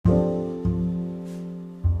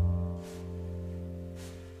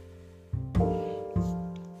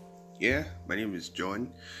Yeah, my name is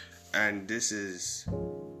John, and this is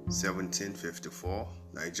 17:54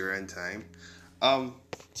 Nigerian time. Um,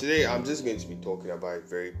 Today I'm just going to be talking about a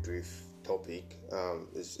very brief topic.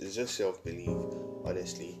 It's just self-belief,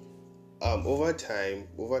 honestly. Over time,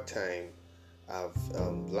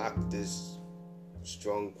 I've lacked this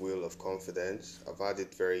strong will of confidence. I've had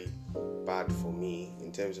it very bad for me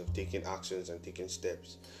in terms of taking actions and taking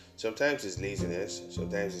steps. Sometimes it's laziness,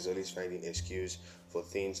 sometimes it's always finding excuse for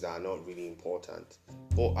things that are not really important.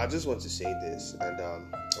 But I just want to say this, and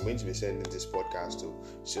I'm going to be sending this podcast to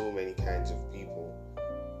so many kinds of people.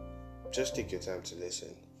 Just take your time to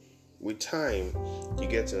listen. With time, you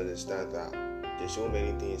get to understand that there's so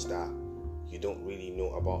many things that you don't really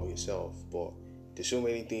know about yourself, but there's so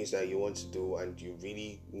many things that you want to do and you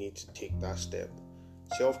really need to take that step.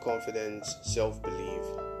 Self-confidence, self-belief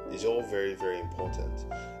is all very, very important.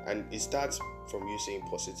 And it starts from you saying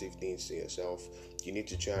positive things to yourself. You need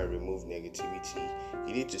to try and remove negativity.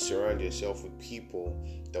 You need to surround yourself with people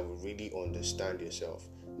that will really understand yourself.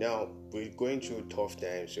 Now, we're going through tough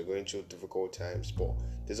times, we're going through difficult times, but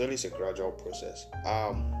there's always a gradual process.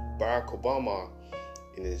 Barack Obama,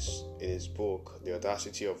 in his book, The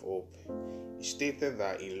Audacity of Hope, he stated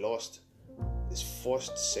that he lost his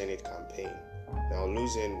first Senate campaign. Now,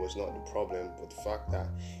 losing was not the problem, but the fact that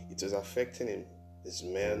it was affecting him, his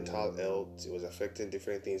mental health, it was affecting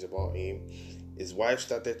different things about him. His wife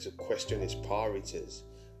started to question his priorities.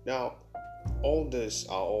 Now, all this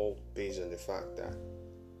are all based on the fact that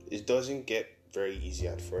it doesn't get very easy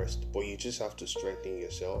at first, but you just have to strengthen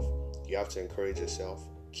yourself. You have to encourage yourself.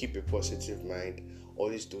 Keep a positive mind.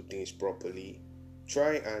 Always do things properly.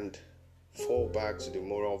 Try and fall back to the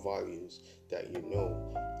moral values that you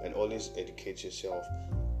know, and always educate yourself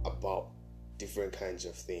about different kinds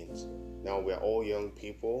of things. Now, we're all young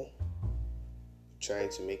people trying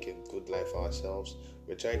to make a good life for ourselves.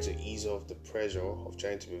 We're trying to ease off the pressure of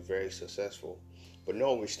trying to be very successful. But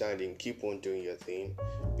notwithstanding, keep on doing your thing.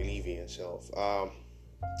 Believe in yourself.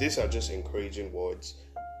 These are just encouraging words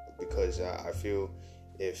because I feel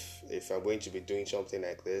if I'm going to be doing something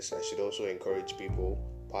like this, I should also encourage people.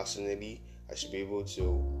 Personally, I should be able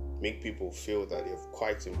to make people feel that they're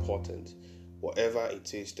quite important. Whatever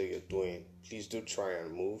it is that you're doing, please do try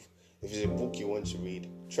and move. If it's a book you want to read,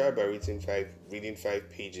 try by reading five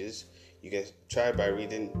pages. You can try by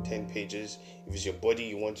reading 10 pages. If it's your body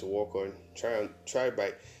you want to work on, try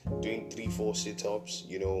by doing 3-4 sit-ups,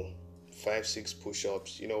 5-6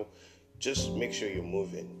 push-ups, just make sure you're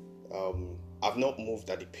moving. I've not moved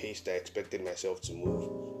at the pace that I expected myself to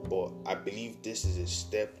move, but I believe this is a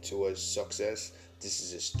step towards success. This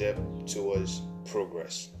is a step towards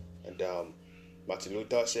progress. And Martin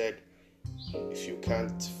Luther said, if you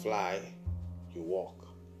can't fly, you walk.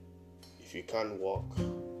 If you can't walk,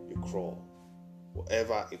 you crawl.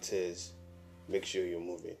 Whatever it is, make sure you're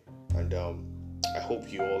moving. And I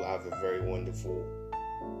hope you all have a very wonderful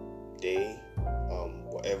day.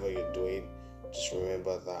 Whatever you're doing, just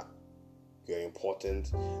remember that you're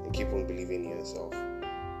important and keep on believing in yourself.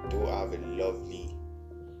 Do have a lovely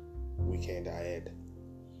weekend ahead.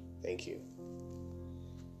 Thank you.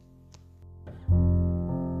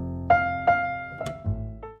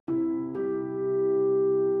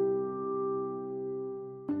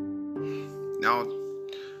 Now,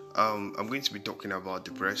 I'm going to be talking about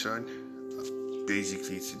depression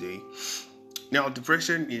basically today. Now,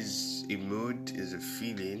 depression is a mood, is a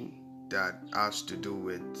feeling that has to do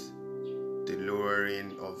with the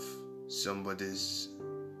lowering of somebody's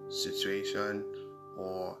situation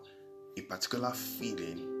or a particular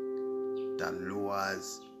feeling that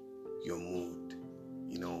lowers your mood.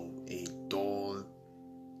 A dull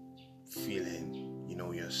feeling,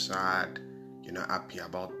 you're sad, you're not happy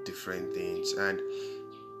about different things, and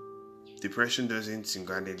depression doesn't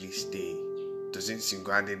single-handedly doesn't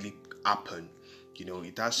single-handedly happen.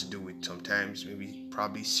 It has to do with sometimes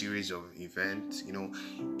probably series of events.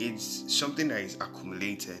 It's something that is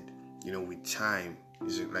accumulated, with time.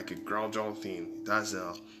 It's like a gradual thing. It has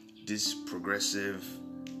this progressive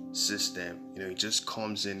system. It just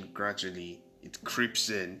comes in gradually. It creeps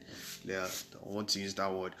in. Yeah, I want to use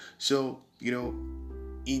that word. So,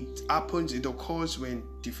 it occurs when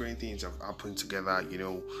different things have happened together. It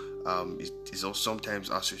is also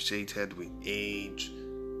sometimes associated with age,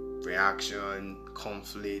 reaction,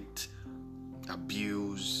 conflict,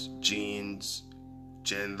 abuse, genes,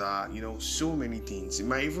 gender, so many things. It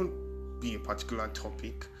might even be a particular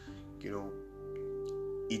topic.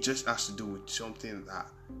 It just has to do with something that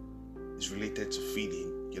is related to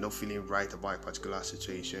feeling. You're not feeling right about a particular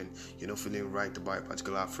situation. You're not feeling right about a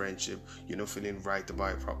particular friendship. You're not feeling right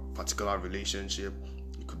about a particular relationship.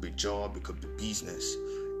 It could be job, it could be business.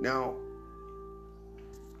 Now,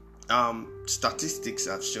 statistics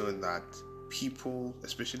have shown that people,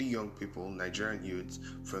 especially young people, Nigerian youths,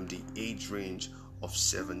 from the age range of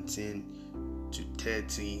 17 to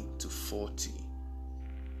 30 to 40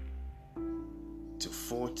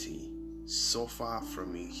 suffer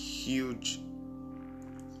from a huge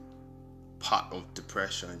part of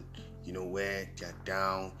depression, where they're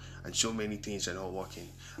down and so many things are not working.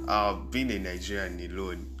 Being a Nigerian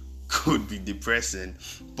alone could be depressing,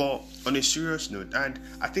 but on a serious note, and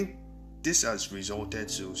I think this has resulted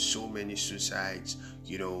to so many suicides,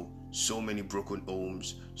 so many broken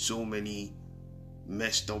homes, so many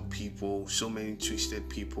messed up people, so many twisted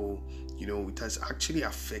people. It has actually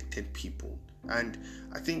affected people, and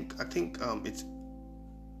I think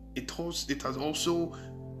it has also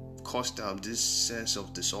caused this sense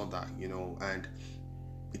of disorder, and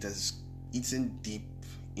it has eaten deep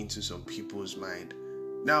into some people's mind.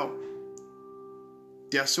 Now,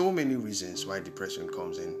 there are so many reasons why depression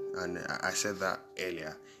comes in, and I said that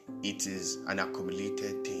earlier. It is an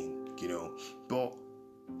accumulated thing, but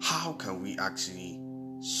how can we actually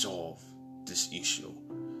solve this issue?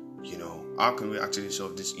 How can we actually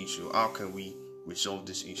solve this issue? How can we resolve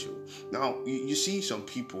this issue? Now, you see some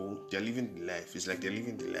people, they're living the life. It's like they're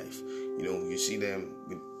living the life. You see them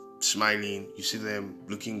smiling, you see them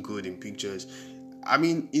looking good in pictures. I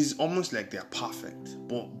mean, it's almost like they're perfect.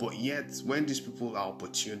 But yet, when these people are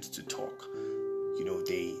opportune to talk,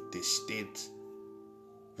 they state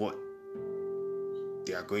what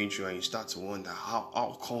they are going through, and you start to wonder,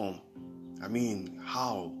 how come? I mean,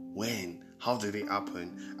 how, when, how did it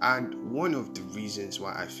happen? And one of the reasons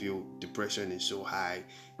why I feel depression is so high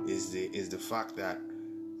is the fact that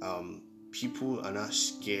people are not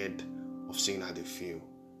scared of saying how they feel.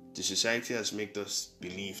 The society has made us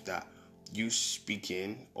believe that you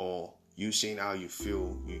speaking or you saying how you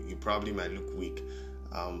feel, you probably might look weak.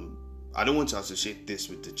 I don't want to associate this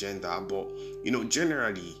with the gender, but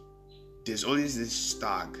generally there's always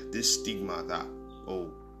this stigma that,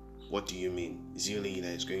 oh, what do you mean? Zilly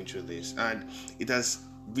is going through this, and it has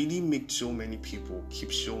really made so many people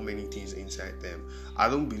keep so many things inside them. I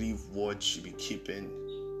don't believe words should be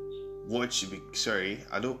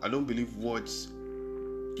I don't believe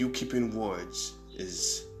you keeping words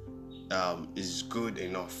is good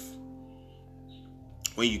enough.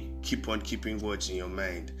 When you keep on keeping words in your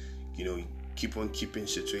mind, you keep on keeping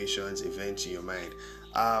situations, events in your mind,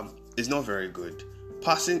 it's not very good.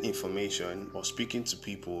 Passing information or speaking to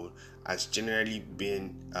people has generally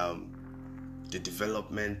been the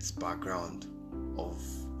development background of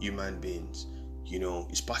human beings.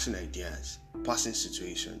 It's passing ideas, passing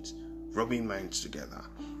situations, rubbing minds together.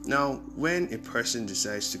 Now, when a person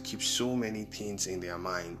decides to keep so many things in their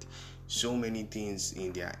mind, so many things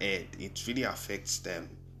in their head, it really affects them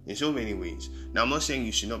in so many ways. Now, I'm not saying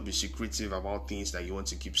you should not be secretive about things that you want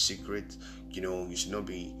to keep secret. You should not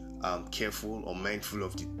be careful or mindful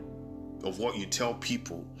of what you tell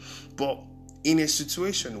people. But in a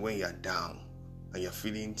situation when you're down and you're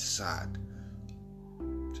feeling sad,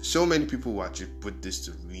 so many people will actually put this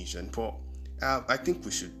to religion, but I think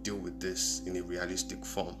we should deal with this in a realistic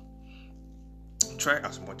form. Try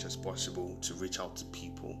as much as possible to reach out to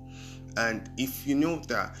people, and if you know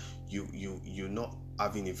that you're not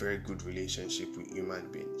having a very good relationship with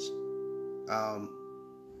human beings,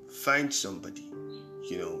 find somebody.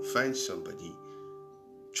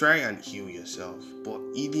 Try and heal yourself, but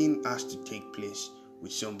healing has to take place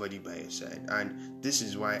with somebody by your side. And this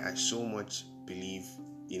is why I so much believe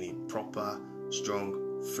in a proper,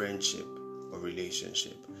 strong friendship or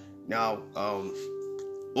relationship. Now,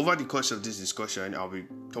 over the course of this discussion, I'll be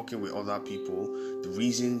talking with other people the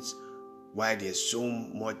reasons why there's so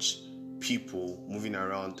much people moving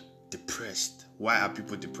around depressed. Why are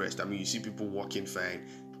people depressed? I mean, you see people working fine,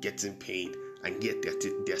 getting paid, and yet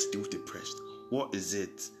they're still depressed. What is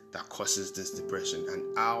it that causes this depression,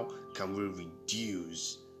 and how can we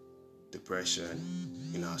reduce depression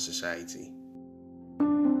in our society?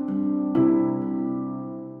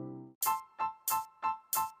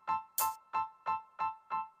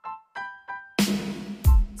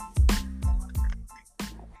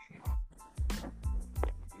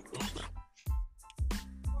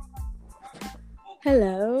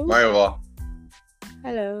 Hello. Marva.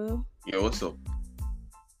 Hello. Yeah, what's up?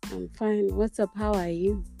 I'm fine. What's up? How are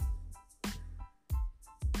you?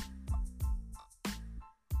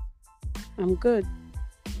 I'm good.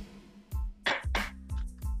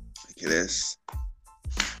 Okay, let's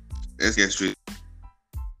get straight.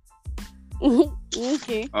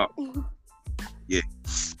 Okay. Yeah.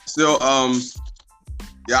 So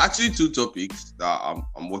there are actually two topics that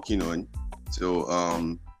I'm working on. So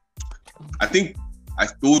I think I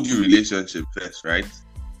told you relationship first, right?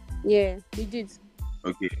 Yeah, you did.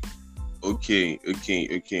 Okay.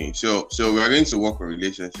 So we are going to work on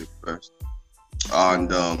relationship first,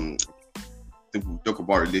 and I think we'll talk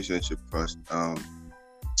about relationship first.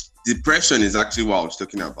 Depression is actually what I was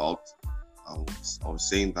talking about. I was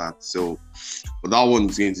saying that. So, but that one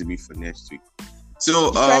is going to be for next week.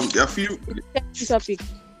 So, there are a few. Second topic.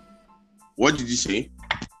 What did you say?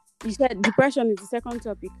 You said depression is the second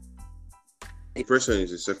topic. Depression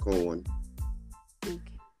is the second one. Okay.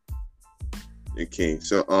 Okay.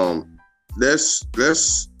 So, let's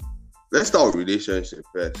start with relationship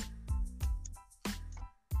first.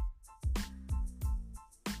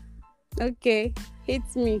 Okay,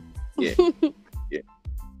 hit me. Yeah.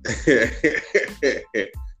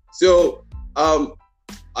 So,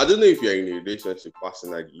 I don't know if you're in a relationship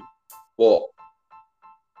personally, but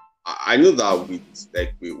I know that with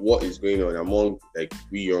what is going on among like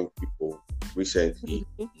we young people recently,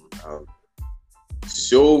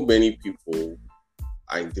 so many people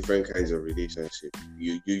are in different kinds of relationship.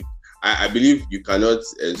 I believe you cannot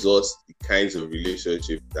exhaust the kinds of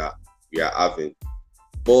relationship that we are having.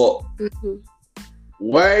 But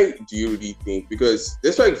why do you really think? Because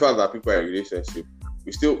despite the fact that people are in relationship,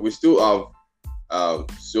 we still have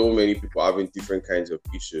so many people having different kinds of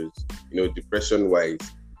issues, depression wise.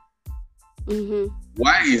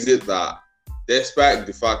 Why is it that despite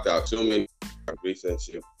the fact that so many are in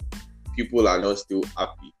relationship, people are not still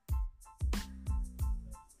happy?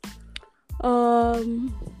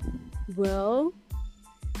 Well,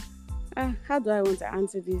 how do I want to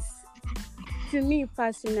answer this? To me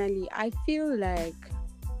personally, I feel like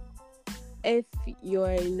if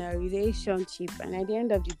you're in a relationship and at the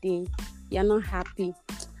end of the day you're not happy,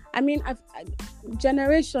 I mean,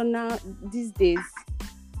 generation now these days,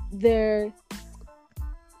 they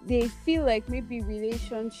feel like maybe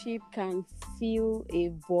relationship can fill a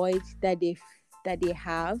void that they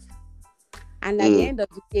have, and at the end of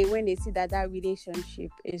the day, when they see that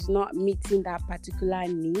relationship is not meeting that particular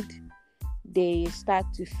need, they start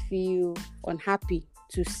to feel unhappy.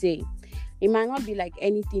 To say it might not be like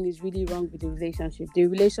anything is really wrong with the relationship. The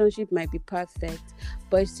relationship might be perfect,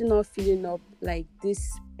 but it's still not filling up like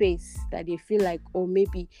this space that they feel like, oh,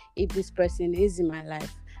 maybe if this person is in my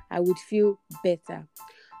life, I would feel better.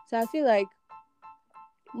 So I feel like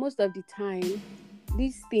most of the time,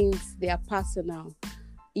 these things, they are personal.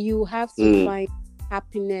 You have to find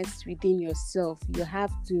happiness within yourself. You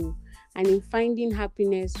have to, and in finding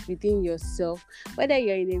happiness within yourself, whether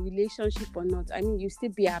you're in a relationship or not, I mean, you still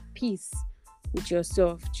be at peace with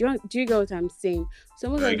yourself. Do you get what I'm saying? So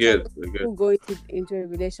most of the time, people go into a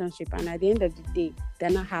relationship, and at the end of the day, they're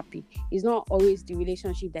not happy. It's not always the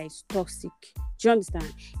relationship that is toxic. Do you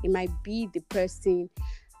understand? It might be the person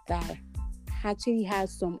that actually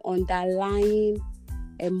has some underlying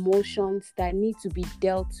emotions that need to be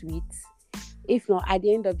dealt with. If not, at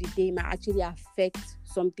the end of the day, it might actually affect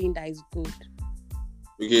something that is good.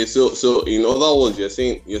 Okay, so in other words, you're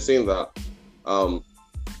saying that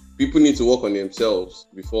people need to work on themselves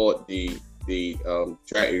before they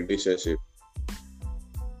try a relationship.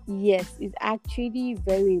 Yes, it's actually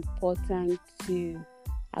very important to,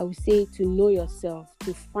 I would say, to know yourself,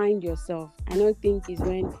 to find yourself. I don't think is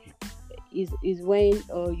when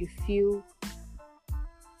you feel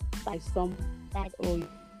like that,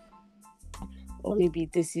 or maybe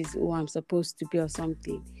this is who I'm supposed to be or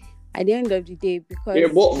something. At the end of the day,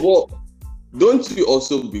 because but don't you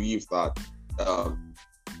also believe that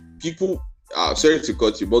people? Sorry to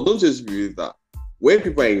cut you, but don't just believe that when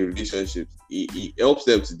people are in relationships, it helps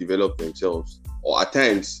them to develop themselves, or at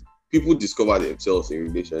times people discover themselves in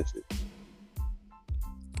relationships.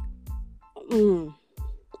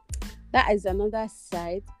 That is another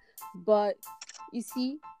side, but you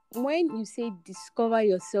see, when you say discover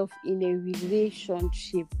yourself in a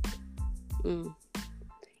relationship,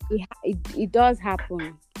 it does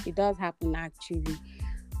happen. It does happen actually.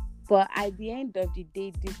 But at the end of the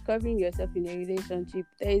day, discovering yourself in a relationship,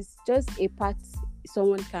 there's just a part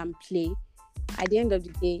someone can play. At the end of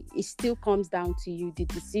the day, it still comes down to you, the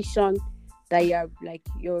decision that you're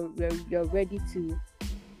ready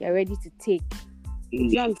to take.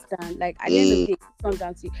 You understand? Like at the end of the day, it comes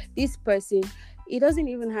down to you. This person, it doesn't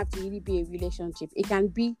even have to really be a relationship. It can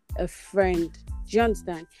be a friend. Do you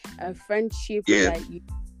understand? A friendship that you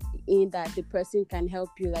in that the person can help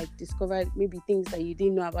you like discover maybe things that you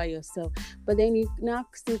didn't know about yourself. But then it now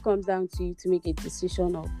still comes down to you to make a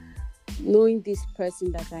decision of knowing this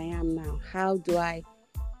person that I am now. How do I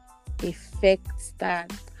affect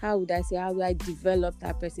that? How do I develop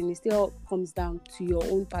that person? It still comes down to your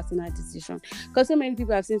own personal decision. Because so many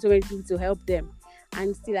people have seen so many people to help them,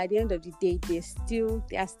 and still at the end of the day they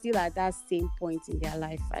are still at that same point in their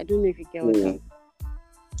life. I don't know if you get what I'm.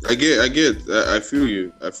 I feel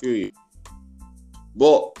you.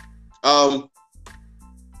 But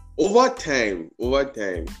over time, I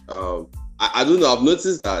don't know. I've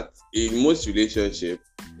noticed that in most relationships,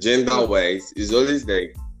 gender-wise, it's always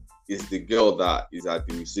like it's the girl that is at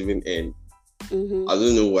the receiving end. Mm-hmm. I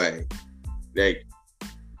don't know why. Like,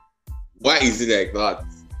 why is it like that?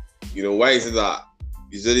 Why is it that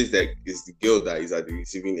it's always like it's the girl that is at the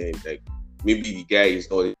receiving end? Like, maybe the guy is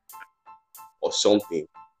not, or something.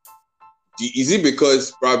 Is it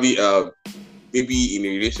because probably maybe in a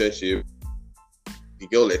relationship the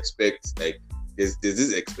girl expects, like, there's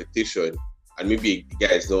this expectation, and maybe the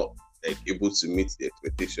guy is not like able to meet the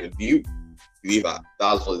expectation? Do you believe that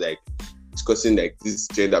that's what like is causing like this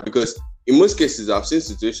gender? Because in most cases I've seen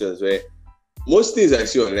situations where most things I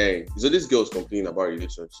see online is all these girls complaining about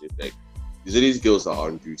relationship. Like, there's all these girls that are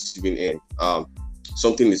on the receiving end.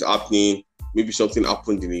 Something is happening, maybe something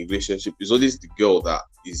happened in a relationship. It's always the girl that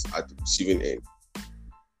is at the receiving end.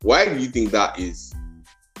 Why do you think that is?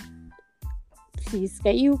 Please,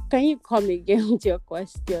 can you come again with your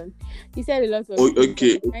question? You said a lot of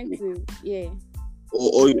okay.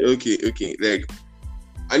 Okay. Like,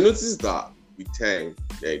 I noticed that with time,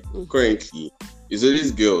 like currently, it's all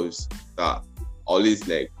these girls that always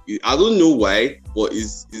like, I don't know why, but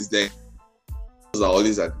it's like girls are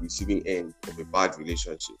always at the receiving end of a bad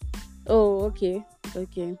relationship. Oh, okay.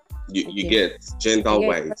 You get gender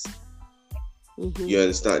wise. Mm-hmm. You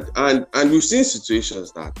understand? And we've seen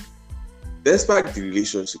situations that despite the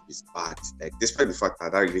relationship is bad, like despite the fact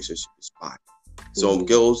that relationship is bad, some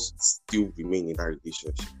girls still remain in that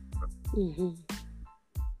relationship. Mm-hmm.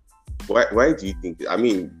 Why do you think? I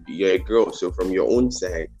mean, you're a girl, so from your own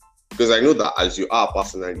side, because I know that as you are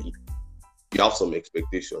personally, you have some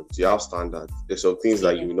expectations, you have standards. There's some things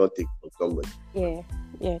that you will not take from somebody. Yeah,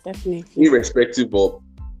 definitely. Irrespective of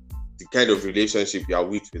the kind of relationship you are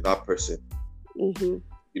with that person. Mm-hmm.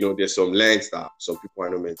 There's some lines that some people are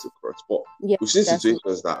not meant to cross. But we've seen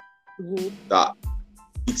situations that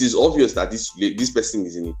it is obvious that this person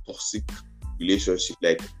is in a toxic relationship.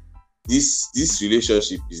 Like, this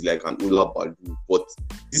relationship is like an hula balloon, but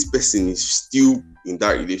this person is still in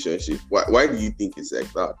that relationship. Why do you think it's like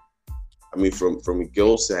that? I mean, from a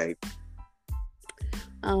girl's side.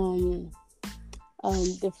 The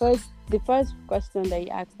first question that you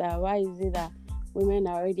asked, that why is it that women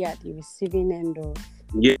are already at the receiving end of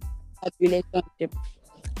a relationship?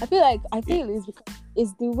 I feel it's because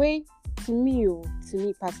it's the way, to me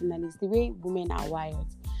personally, it's the way women are wired.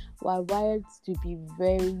 We're wired to be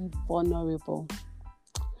very vulnerable.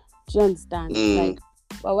 Do you understand? Like,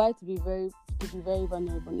 we're wired to be very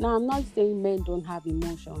vulnerable. Now, I'm not saying men don't have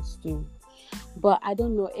emotions too, but I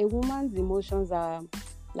don't know. A woman's emotions are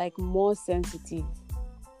like more sensitive.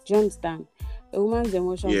 Do you understand? A woman's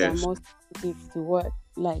emotions are more sensitive to what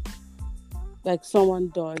like someone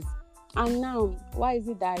does. And now, why is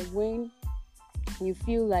it that when you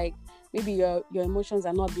feel like maybe your emotions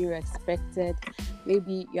are not being respected,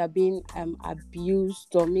 maybe you are being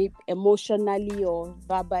abused, or maybe emotionally or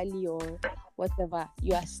verbally or whatever,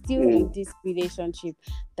 you are still in this relationship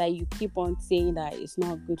that you keep on saying that it's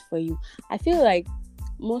not good for you? I feel like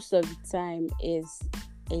most of the time is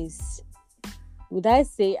would I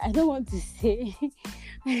say, I don't want to say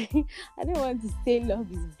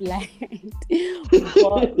love is blind,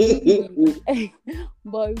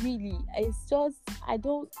 but really, it's just, I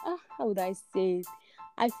don't, how would I say it?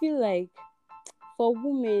 I feel like for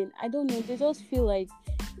women, I don't know, they just feel like,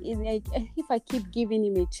 it's like, if I keep giving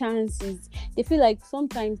him a chance, they feel like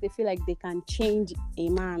sometimes they feel like they can change a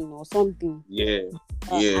man or something.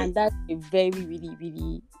 And that's a very, really,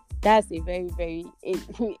 really, that's a very, very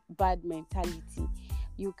bad mentality.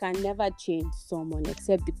 You can never change someone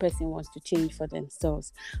except the person wants to change for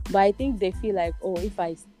themselves. But I think they feel like,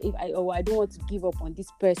 I don't want to give up on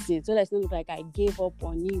this person, so let's not look like I gave up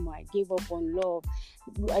on him or I gave up on love.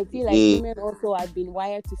 I feel like women also have been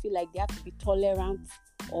wired to feel like they have to be tolerant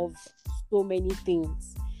of so many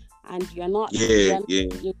things, and you're not.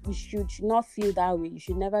 You should not feel that way. You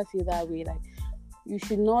should never feel that way. Like, you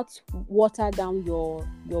should not water down your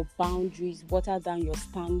boundaries, water down your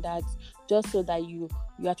standards, just so that you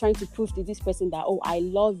are trying to prove to this person that, I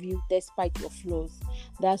love you despite your flaws.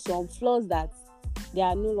 There are some flaws that they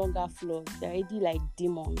are no longer flaws. They're already like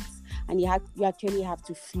demons, and you actually have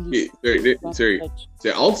to flee. Sorry. I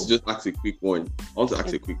want to just ask a quick one.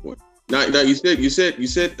 Now you said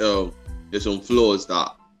there's some flaws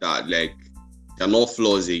that like they're not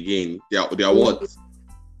flaws again. They are what?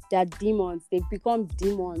 They're demons. They become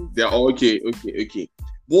demons. They're okay.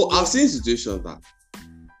 Well, I've seen situations that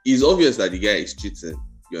it's obvious that the guy is cheating.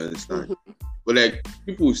 You understand? Mm-hmm. But like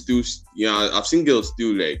people still, I've seen girls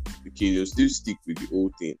still like, okay, they'll still stick with the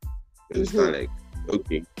old thing. You understand? Like,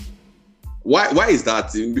 okay, why is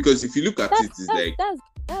that? Because if you look at it, it's like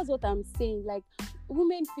that's what I'm saying. Like,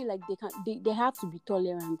 women feel like they have to be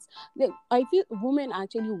tolerant. I feel women are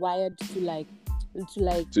actually wired to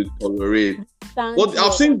tolerate. But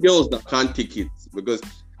I've seen girls that can't take it, because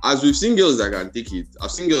as we've seen girls that can take it,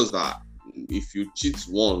 I've seen girls that if you cheat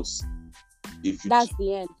once, that's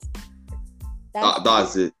the end.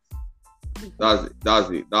 That's it. That's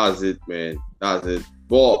it, man. That's it.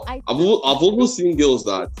 But I've also seen girls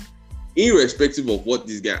that, irrespective of what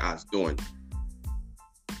this guy has done,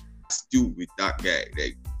 still with that guy.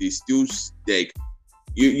 Like, they still like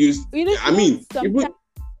you I mean, even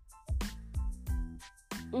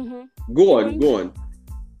go on.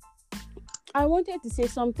 I wanted to say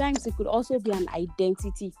sometimes it could also be an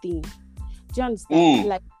identity thing. Do you understand?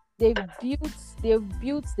 Like, they've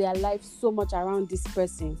built their life so much around this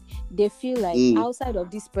person. They feel like outside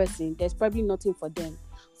of this person, there's probably nothing for them.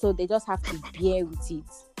 So they just have to bear with it.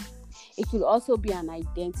 It could also be an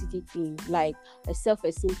identity thing, like a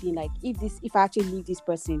self-esteem thing. Like, if I actually leave this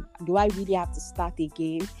person, do I really have to start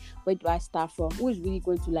again? Where do I start from? Who is really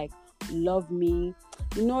going to like love me?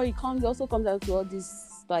 It also comes out to all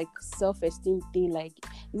this like self-esteem thing. Like,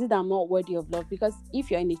 is it that I'm not worthy of love? Because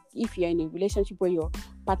if you're in a relationship where your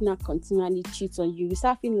partner continually cheats on you, you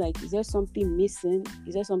start feeling like, is there something missing?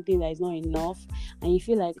 Is there something that is not enough? And you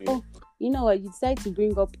feel like, oh, you know what, you decide to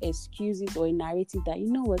bring up excuses or a narrative that,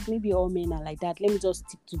 you know what, maybe all men are like that. Let me just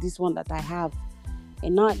stick to this one that I have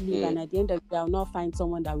and not leave. And at the end of the day, I'll not find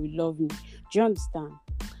someone that will love me. Do you understand?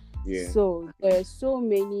 Yeah. So there are so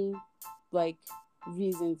many like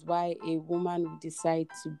reasons why a woman would decide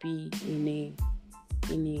to be in a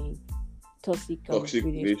toxic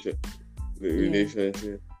relationship.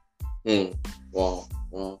 Wow.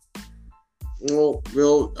 No,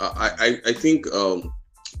 well, I think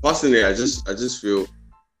personally, I just feel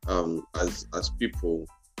as people,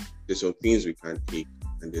 there's some things we can take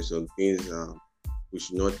and there's some things we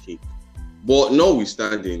should not take. But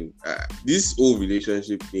notwithstanding, this whole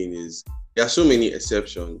relationship thing there are so many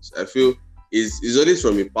exceptions. I feel is always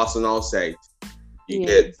from a personal side. You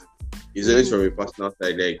get it's always from a personal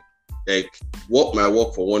side. Like what might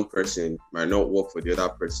work for one person might not work for the other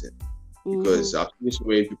person. Because I've seen so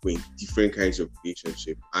many people in different kinds of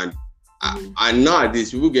relationship, and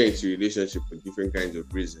nowadays people get into relationship for different kinds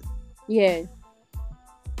of reasons. Yeah.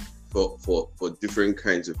 For different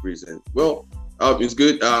kinds of reasons. Well, it's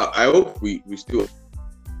good. I hope we still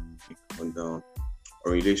on the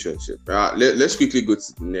relationship. Let's quickly go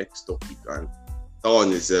to the next topic, and that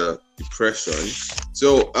one is depression.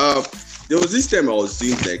 So there was this time I was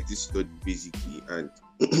doing like this study basically, and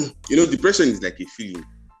depression is like a feeling.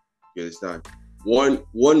 You understand? One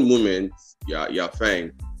moment, you're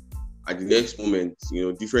fine. At the next moment,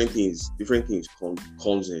 different things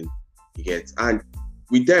comes in. You get, and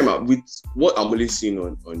with them, with what I'm only seeing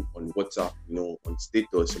on WhatsApp, on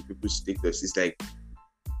status, some people's status, it's like,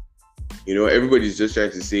 everybody's just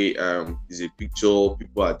trying to say, there's a picture,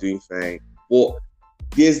 people are doing fine. But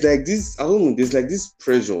there's like this, I don't know, there's like this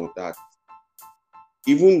pressure that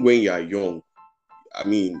even when you are young, I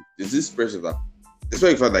mean, there's this pressure that,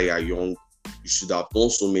 despite the fact that you are young, you should have done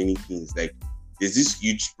so many things. Like, there's this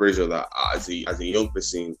huge pressure that as a young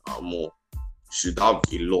person, you should have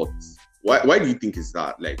a lot. Why do you think it's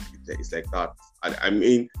that? Like, it's like that? I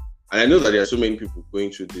mean, and I know that there are so many people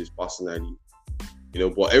going through this personally,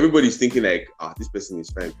 but everybody's thinking like, this person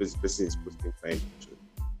is fine because this person is posting fine.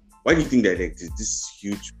 Why do you think that like there's this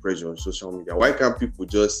huge pressure on social media? Why can't people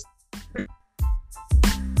just...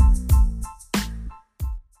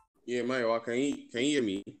 Yeah, Maiwa, can you hear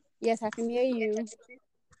me? Yes, I can hear you.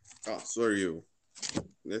 Sorry.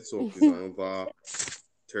 Network is another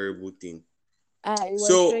terrible thing. It was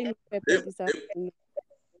showing me pepper this afternoon.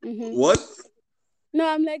 What? No,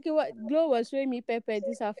 I'm like, Glow was showing me pepper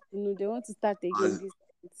this afternoon. They want to start again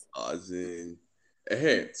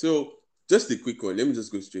So just a quick one. Let me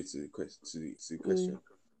just go straight to the question.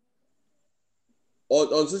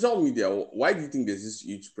 On social media, why do you think there's this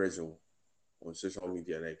huge pressure on social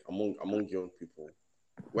media, like among young people?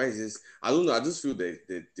 Why is this? I don't know. I just feel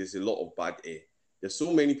that there's a lot of bad air. There's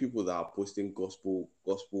so many people that are posting gospel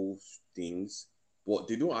things, but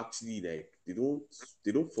they don't actually they don't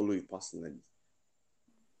follow it personally.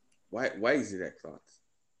 Why is it like that?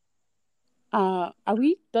 Are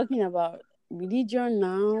we talking about religion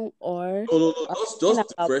now, or no,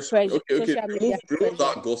 just depression? Okay. Remove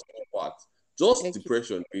that gospel part. Just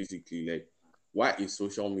depression, basically. Like, why is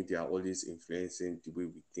social media always influencing the way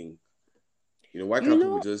we think? Why You can't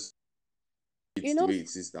people know, just you it's the know, way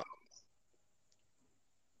it is now?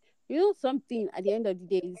 something at the end of the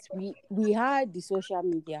day is we had the social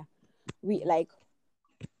media. We like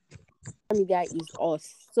media is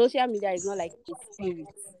us. Social media is not like a spirit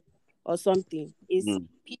or something. It's Mm.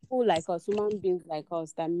 people like us, human beings like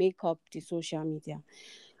us that make up the social media.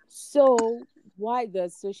 So why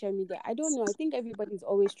does social media? I don't know. I think everybody's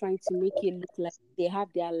always trying to make it look like they have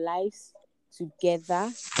their lives together,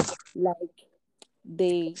 like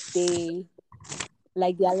they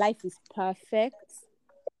like their life is perfect.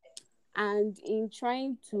 And in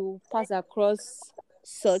trying to pass across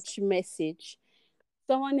such message,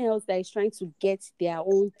 someone else that is trying to get their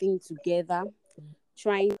own thing together,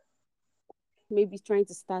 trying maybe trying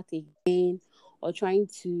to start again or trying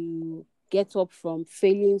to get up from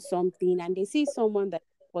failing something, and they see someone that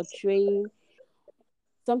portraying,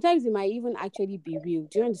 sometimes it might even actually be real.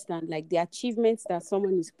 Do you understand? Like the achievements that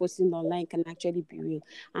someone is posting online can actually be real,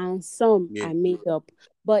 and some Yeah. are made up.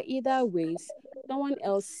 But either ways, someone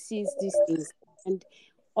else sees these things, and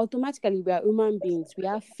automatically we are human beings. We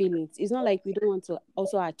have feelings. It's not like we don't want to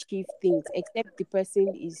also achieve things, except the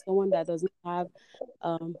person is someone that doesn't have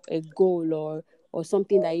a goal or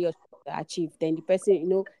something that you're to achieve. Then the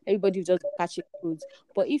person, everybody will just catch it cruise.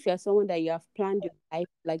 But if you're someone that you have planned your life,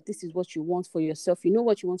 like this is what you want for yourself, you know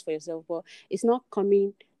what you want for yourself, but it's not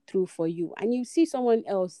coming through for you, and you see someone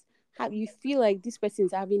else have, you feel like this person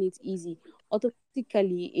is having it easy,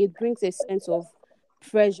 automatically it brings a sense of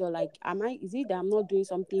pressure. Like, is it that I'm not doing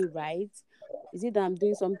something right? Is it that I'm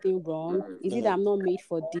doing something wrong? Is it that I'm not made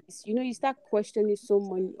for this? You start questioning so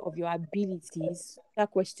many of your abilities,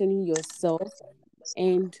 start questioning yourself,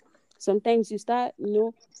 and sometimes you start,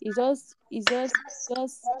 it's just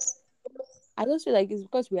I just feel like it's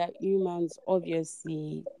because we are humans.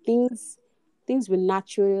 Obviously, things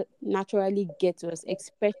will naturally get to us,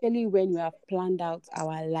 especially when we have planned out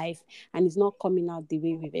our life and it's not coming out the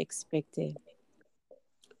way we've expected.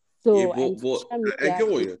 Yeah, So, but and social I media, get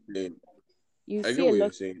what you're saying. you I get see a what you're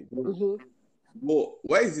lot. saying. Mm-hmm, But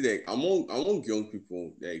why is it like among young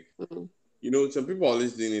people, like mm-hmm, some people are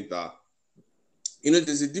always doing it that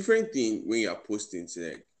there's a different thing when you're posting to,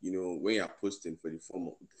 like, when you're posting for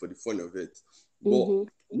the fun of it. But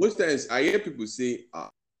mm-hmm. most times I hear people say,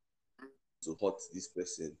 to hurt this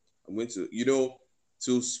person. I'm going to,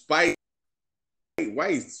 to spite. Why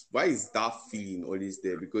is that feeling always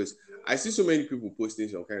there? Because I see so many people posting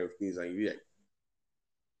some kind of things, and you're like,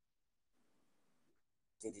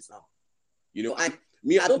 this now. And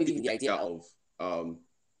me, I don't believe in the idea of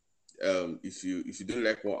if you don't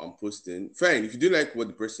like what I'm posting, fine. If you don't like what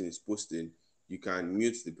the person is posting, you can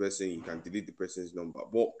mute the person, you can delete the person's number.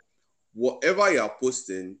 But whatever you're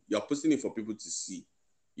posting it for people to see.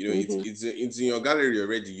 Mm-hmm. It's in your gallery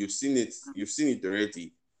already. You've seen it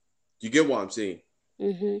already. You get what I'm saying?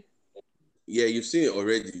 Mm-hmm. Yeah, you've seen it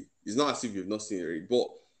already. It's not as if you've not seen it already. But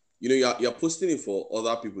you're posting it for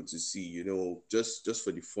other people to see, just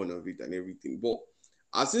for the fun of it and everything. But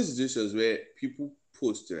I've seen situations where people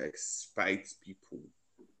post to like spite people.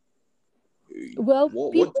 Well,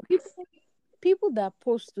 What? people that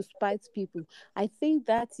post to spite people, I think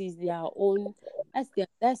that is their own.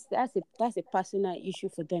 That's a personal issue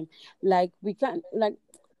for them. Like, we can't, like,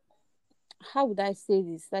 how would I say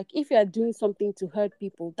this? Like, if you are doing something to hurt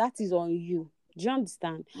people, that is on you. Do you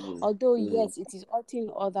understand? Mm, Although mm, yes, it is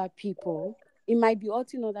hurting other people. It might be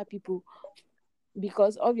hurting other people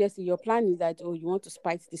because obviously your plan is that, oh, you want to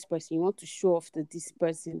spite this person, you want to show off to this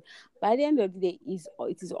person. But at the end of the day,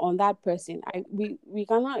 it is on that person. We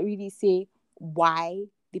cannot really say why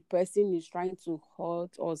the person is trying to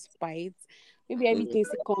hurt or spite. Maybe mm. everything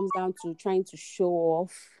still comes down to trying to show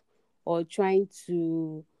off or trying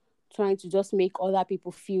to just make other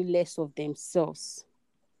people feel less of themselves.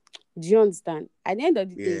 Do you understand? At the end of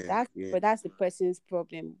the day, Yeah, that's yeah. but that's the person's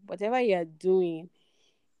problem. Whatever you're doing,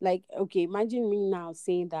 like, okay, imagine me now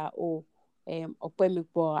saying that, oh,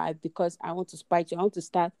 Opemikpo, because I want to spite you, I want to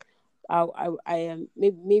start. I am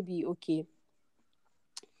maybe okay.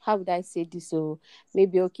 How would I say this? So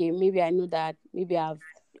maybe okay, maybe I know that maybe I've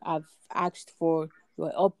asked for your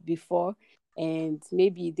help before, and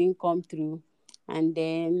maybe it didn't come through, and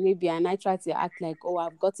then maybe and I try to act like, oh,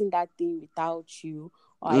 I've gotten that thing without you,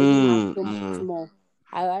 or I even have Mm, so much mm. more.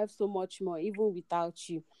 I have so much more even without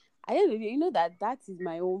you. I don't know, that is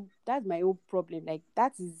my own. That's my own problem. Like,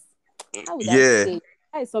 that is, how would I Yeah, say?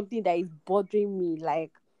 That is something that is bothering me.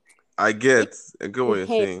 Like, I if get. I get what you're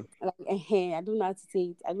eh, saying. like I don't know how to say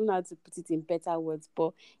it. I don't know how to put it in better words,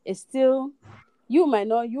 but it's still, you might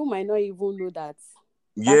not even know that that is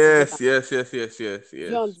what Yes, I'm. yes, yes, yes, yes, Do you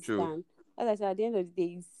yes. True. understand? As I said, at the end of the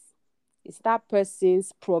day, It's that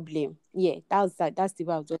person's problem. Yeah, that's the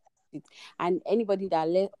way I'll just put it. And anybody that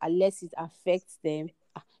unless it affects them,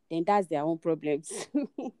 then that's their own problems.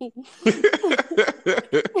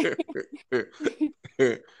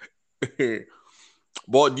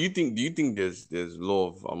 But do you think there's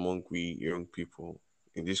love among we young people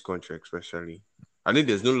in this country, especially? I think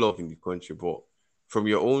there's no love in the country, but from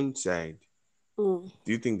your own side, Mm,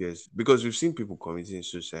 do you think there's, because we've seen people committing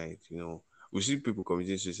suicide, we've seen people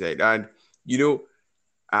committing suicide, and you know,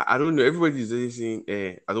 I don't know, everybody's always saying,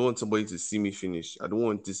 I don't want somebody to see me finish. I don't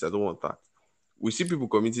want this, I don't want that. We see people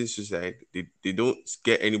committing suicide, they don't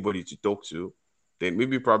get anybody to talk to. Then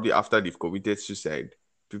maybe probably after they've committed suicide,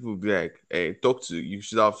 people will be like, talk to you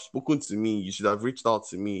should have spoken to me, you should have reached out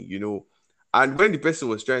to me. And when the person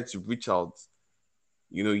was trying to reach out,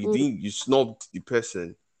 you mm, didn't, you snubbed the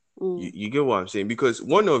person. you, mm, you get what I'm saying? Because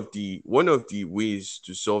one of the ways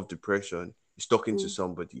to solve depression is talking to mm,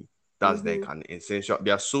 somebody. That's like mhm, an essential.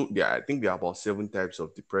 I think there are about 7 types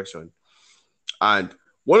of depression, and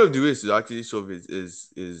one of the ways to actually solve it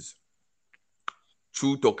is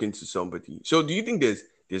through talking to somebody. So, do you think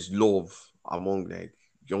there's love among like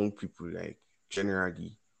young people, like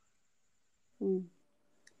generally? mm.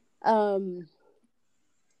 Um,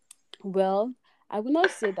 well, I would not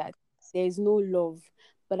say that there is no love,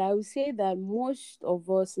 but I would say that most of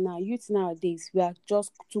us now, youth nowadays, we are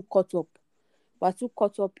just too caught up. We're too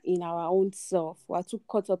caught up in our own self. We're too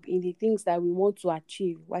caught up in the things that we want to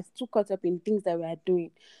achieve. We're too caught up in things that we are doing.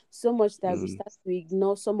 So much that we Mm, start to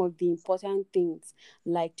ignore some of the important things,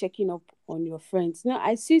 like checking up on your friends.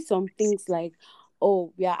 I see some things like,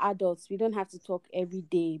 oh, we are adults. We don't have to talk every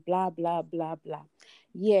day, blah, blah, blah, blah.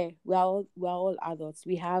 Yeah, we're all adults.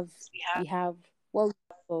 We have what we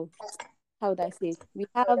call, how would I say it? We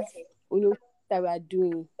have, that we are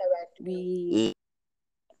doing. We mm.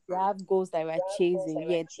 we have goals that we're chasing.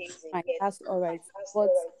 Yeah, fine, that's all right. But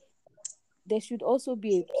there should also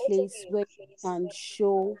be a place where you can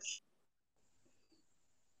show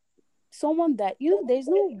someone that, there's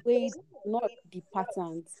no way not the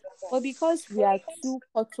patterns. But because we are too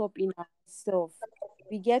caught up in ourselves,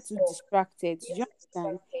 we get too distracted. Do you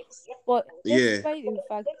understand? But Yeah, despite in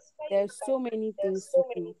fact there's so many things to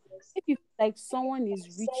do. If you feel like someone is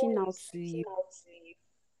reaching out to you,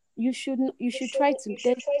 you should try to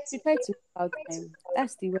make out time.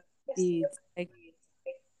 That's the way I see it. Like,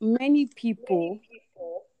 many people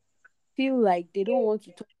feel like they don't want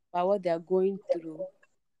to talk about what they're going through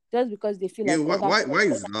just because they feel yeah. like Why? other Why? people Why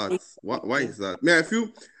is are that? going Why through is something. that? Man,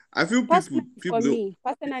 I feel people people don't.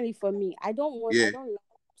 Personally for me, I Yeah, don't like,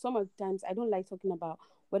 some of the times I don't like talking about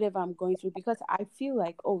whatever I'm going through because I feel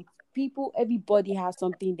like, oh, everybody has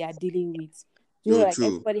something they're dealing with. no, Like true.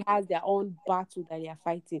 everybody has their own battle that they are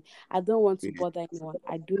fighting. I don't want to Yeah, bother anyone.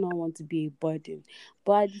 I do not want to be a burden.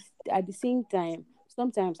 But at the same time,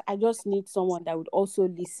 sometimes I just need someone that would also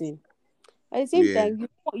listen. At the same yeah, time,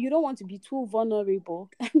 you don't want to be too vulnerable.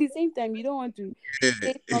 At the same time, you don't want to yeah.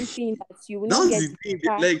 say something that you will not That's get the the thing.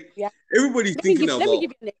 impact. Like Yeah. everybody's Let me thinking give let me about.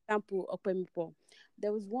 give you an example of Pemipo.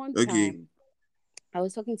 There was one Okay. time I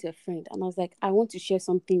was talking to a friend and I was like, I want to share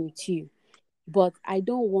something with you, but I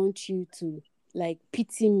don't want you to like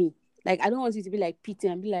pity me. Like, I don't want you to be like pity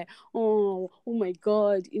and be like, oh my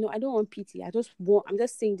God. I don't want pity. I'm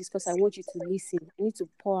just saying this because I want you to listen. I need to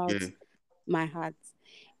pour out Yeah. my heart.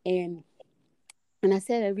 And I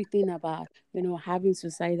said everything about, having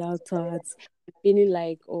suicidal thoughts, feeling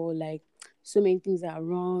like, oh, like so many things are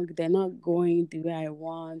wrong. They're not going the way I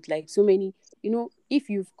want. Like so many, if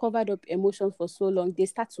you've covered up emotions for so long, they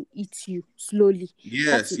start to eat you slowly. Start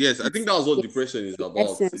Yes, to yes. I eat think that's what the, depression is the about.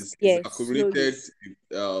 essence. Is Yes, slowly. accumulated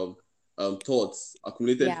um thoughts,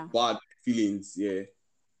 accumulated Yeah. bad feelings. Yeah.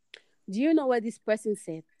 Do you know what this person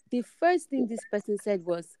said? The first thing this person said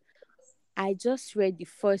was, I just read the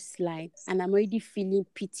first line and I'm already feeling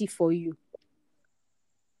pity for you.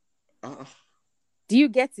 Ah, Do you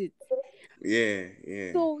get it? yeah,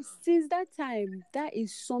 yeah. So since that time, that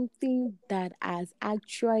is something that has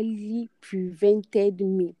actually prevented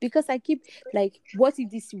me because I keep like, what if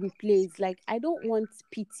this replays? Like, I don't want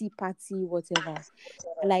pity party, whatever.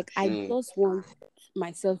 Like, I Mm. just want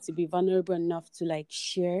myself to be vulnerable enough to like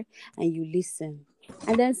share and you listen.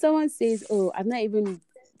 And then someone says, oh, I've not even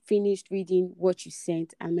finished reading what you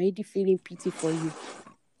sent. I'm already feeling pity for you.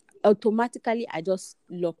 Automatically, I just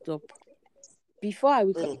locked up before I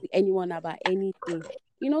would talk to anyone about anything.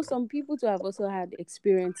 Some people too have also had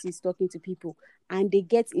experiences talking to people and they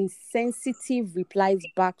get insensitive replies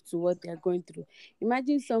back to what they're going through.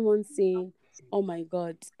 Imagine someone saying, oh my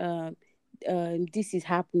God, this is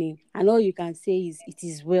happening. And all you can say is, it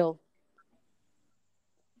is well.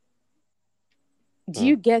 Do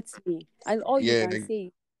you get me? And all you Yeah, can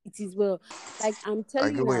say, it is well. Like I'm I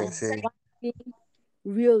telling get you, what you're I'm saying. battling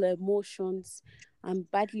real emotions. I'm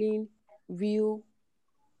battling real,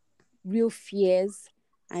 real fears,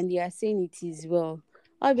 and you are saying it is well.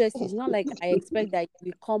 Obviously, it's not like I expect that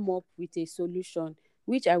you will come up with a solution,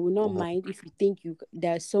 which I will not Mhm. mind if you think you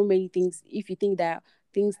there are so many things. If you think there are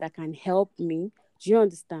things that can help me, do you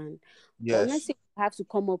understand? But I'm not Yes. saying you have to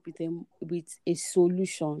come up with a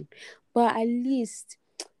solution, but at least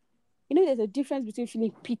there's a difference between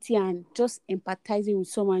feeling pity and just empathizing with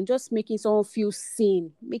someone, just making someone feel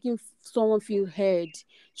seen, making someone feel heard. Do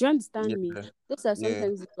you Yeah. understand me? Those are Yeah.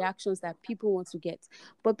 sometimes the reactions that people want to get,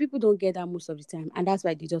 but people don't get that most of the time, and that's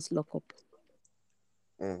why they just lock up.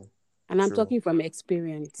 Mm, And I'm true. talking from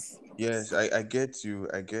experience. Yes, I get you.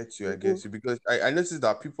 I get you. I Mm-hmm. get you. Because I noticed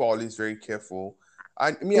that people are always very careful.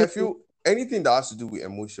 And me, I Mm-hmm. feel anything that has to do with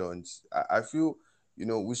emotions, I feel,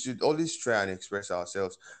 we should always try and express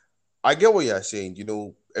ourselves. I get what you're saying.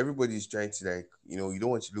 Everybody's trying to, like, you don't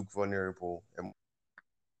want to look vulnerable. And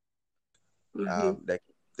Mm-hmm.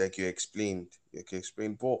 like you explained.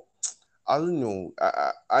 But I don't know.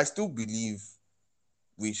 I still believe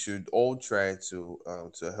we should all try to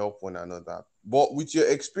help one another. But with your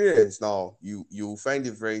experience now, you find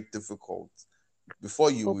it very difficult before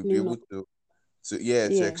you will be Opening able up. to Yeah.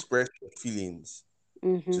 express your feelings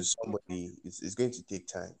Mm-hmm. to somebody. It's going to take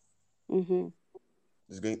time. Mm-hmm.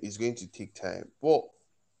 It's going to take time. But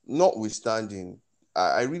notwithstanding,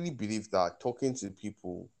 I really believe that talking to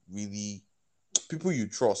people you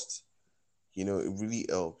trust, it really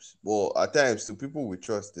helps. But at times, the people we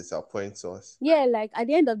trust disappoint us. Yeah, like at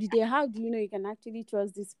the end of the day, how do you know you can actually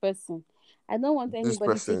trust this person? I don't want This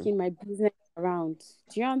anybody person, taking my business around.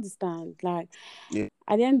 Do you understand? Like yeah,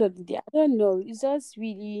 at the end of the day, I don't know. It's just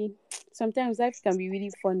really sometimes life can be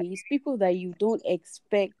really funny. It's people that you don't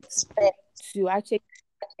expect to actually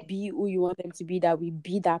be who you want them to be that will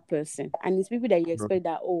be that person. And it's people that you expect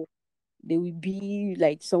that they will be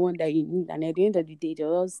like someone that you need. And at the end of the day, they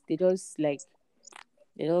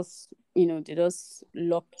just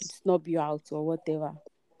lock snub you out or whatever.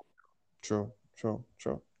 true, true,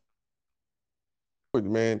 true. Good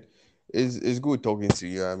man. It's good talking to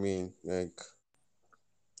you. I mean, like,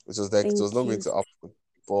 it was not Thank going you. to happen,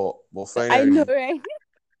 but I know, finally, right?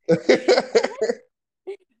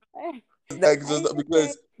 like, it I was not, know, right?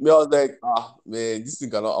 because me, I was like, man, this thing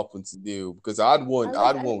cannot happen today, because I had one with,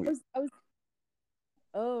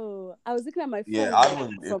 I was looking at my yeah, phone I had like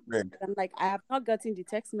one with a from. friend. I'm like, I have not gotten the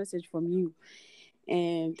text message from you,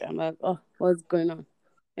 and I'm like, oh, what's going on?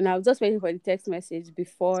 And I was just waiting for the text message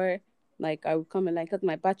before, like, I would come and like, cause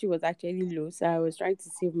my battery was actually low, so I was trying to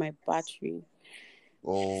save my battery.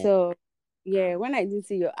 Oh, So, yeah, when I didn't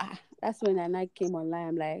see you, that's when I came online.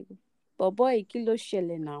 I'm like, but boy, kilo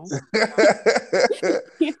shelle now.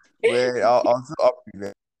 man, I'm so happy,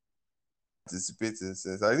 man, participating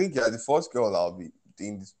since I think you're the first girl I'll be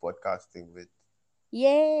doing this podcast thing with.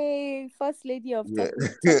 Yay! First lady of Yeah.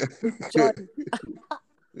 talk with John.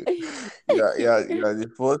 Yeah,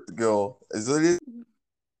 the first girl. It's only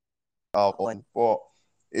one, but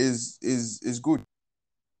is good.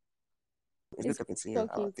 It's good It's talking to you. I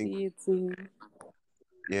talking to think, you too.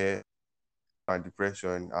 yeah, and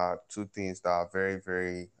depression are two things that are very,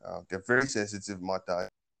 very, they're very sensitive matter. I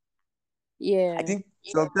Yeah. think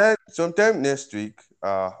sometime next week,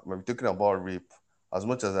 we'll be talking about rape. As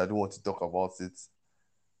much as I don't want to talk about it,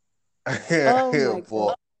 Oh my God.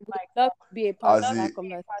 but Would love to be a part as of a that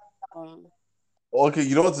conversation. okay,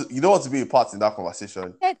 you don't want to be a part in that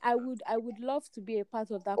conversation. Said I would love to be a part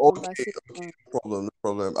of that Okay, conversation. no problem, no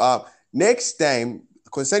problem. Next time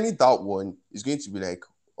concerning that one is going to be like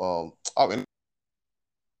on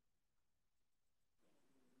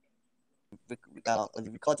the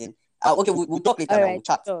recording. Okay, we'll talk later All now. right, We'll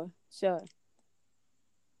chat. sure, sure.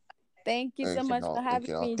 Thank you so Okay, much now. for having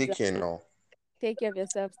Okay, now. me, Take care John. now. Take care of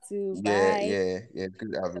yourself too. Yeah, Bye. yeah, yeah.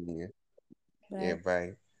 Good having you. Yeah, Bye.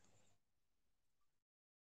 bye.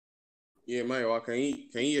 Yeah, Mayo, can you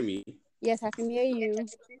hear me? Yes, I can hear you.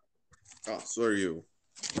 Sorry, you.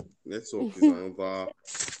 Network is another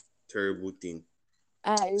terrible thing.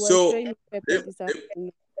 It was So, showing me pepper if, this if,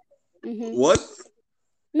 afternoon. Mm-hmm. what?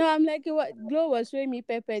 No, I'm like, what? Glow was showing me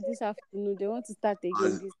pepper this afternoon. They want to start again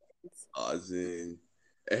As this month. as in,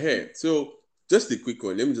 So, just a quick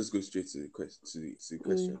one. Let me just go straight to the question. To the Mm.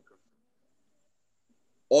 question.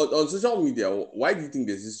 On social media, why do you think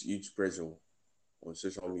there's this huge pressure on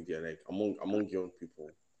social media, like among young people?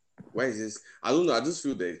 Why is this? I don't know. I just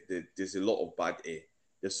feel that there's a lot of bad air.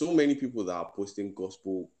 There's so many people that are posting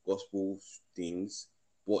gospel things,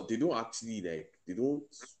 but they don't actually, like, they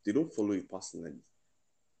don't follow it personally.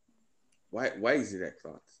 Why is it like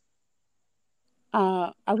that?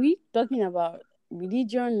 Are we talking about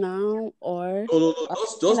religion now, or No.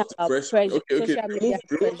 talking Just about depression. pressure, Okay. social media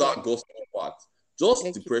Remove pressure? that gospel part. Just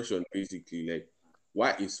Okay. depression, basically. Like,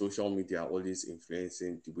 why is social media always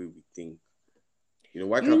influencing the way we think?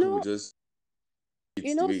 Why You can't people know, just you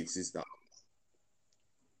it's the know, way it is now?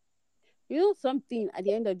 something at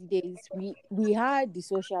the end of the day is we had the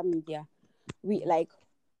social media. We like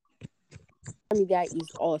media is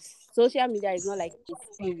us. Social media is not like a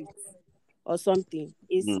spirit or something.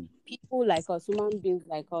 It's Mm. people like us, human beings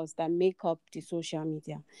like us, that make up the social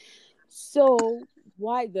media. So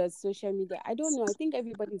why does social media? I don't know. I think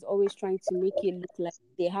everybody's always trying to make it look like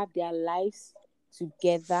they have their lives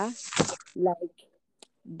together, like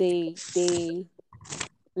they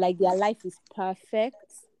like their life is perfect.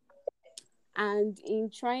 And in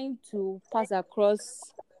trying to pass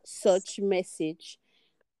across such message,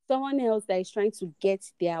 someone else that is trying to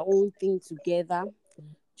get their own thing together,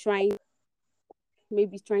 trying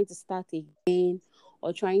maybe trying to start again,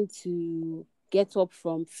 or trying to get up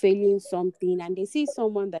from failing something, and they see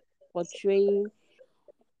someone that portraying,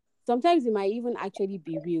 sometimes it might even actually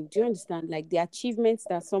be real. Do you understand? Like the achievements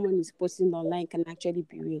that someone is posting online can actually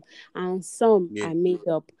be real, and some Yeah. are made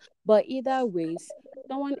up. But either ways,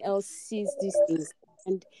 someone else sees these things,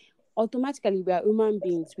 and automatically we are human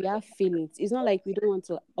beings. We have feelings. It's not like we don't want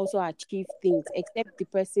to also achieve things, except the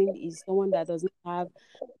person is someone that doesn't have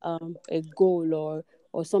a goal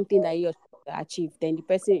or something that you achieve. Then the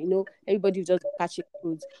person, everybody will just catch it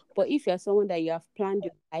cruise. But if you're someone that you have planned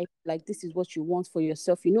your life, like this is what you want for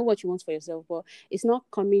yourself, you know what you want for yourself, but it's not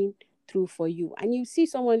coming through for you, and you see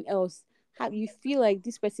someone else have, you feel like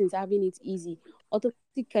this person is having it easy,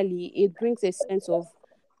 automatically it brings a sense of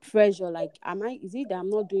pressure. Like, is it that I'm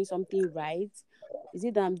not doing something right? Is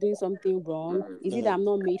it that I'm doing something wrong? Is it that I'm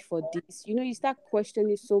not made for this? You start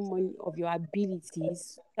questioning so many of your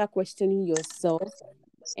abilities, start questioning yourself.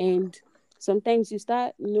 And sometimes you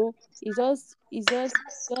start, it's just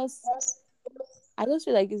I just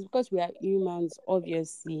feel like it's because we are humans.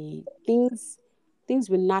 Obviously, things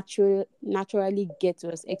will naturally get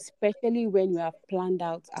to us, especially when we have planned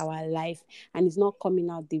out our life and it's not coming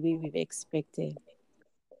out the way we've expected.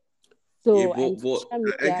 Yeah, So, but and social I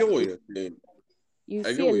media, get what you're saying. you I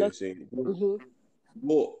get see a what you're lot. saying. Mm-hmm,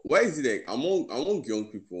 But why is it like among young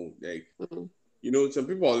people, like, mm-hmm, some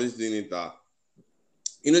people are always doing it that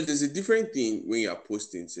there's a different thing when you're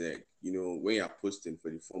posting to, like, when you're posting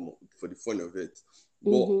for the fun of it.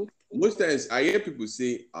 But mm-hmm. most times I hear people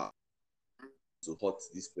say, to hurt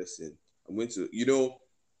this person. I'm going to,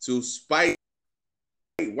 to spite.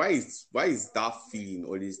 Why is that feeling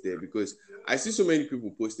always there? Because I see so many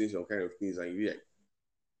people posting some kind of things, and you're like,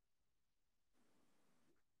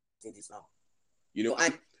 this now.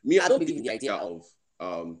 And me, I don't believe in the idea of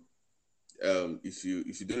if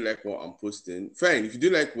you don't like what I'm posting, fine. If you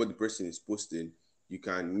don't like what the person is posting, you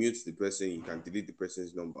can mute the person, you can delete the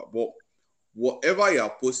person's number. But whatever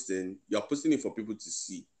you're posting it for people to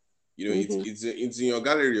see. It's Mm-hmm. it's in your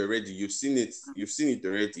gallery already. You've seen it. You've seen it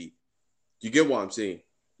already. You get what I'm saying?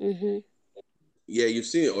 Mm-hmm. Yeah, you've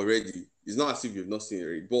seen it already. It's not as if you've not seen it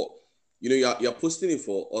already. But you're posting it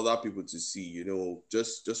for other people to see.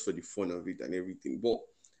 Just for the fun of it and everything. But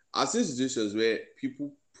I've seen situations where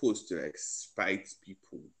people post to like spite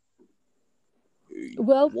people.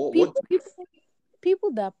 Well, What?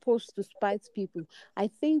 people that post to spite people, I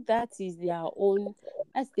think that is their own.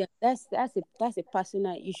 That's a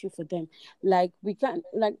personal issue for them. Like, we can't,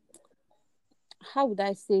 like, how would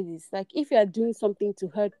I say this? Like, if you are doing something to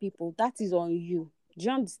hurt people, that is on you. Do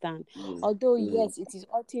you understand? Mm, Although mm, yes, it is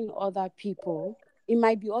hurting other people. It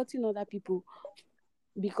might be hurting other people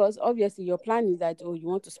because obviously your plan is that, oh, you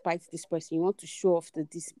want to spite this person, you want to show off to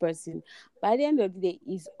this person. But at the end of the day,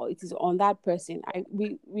 it is on that person.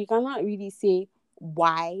 We cannot really say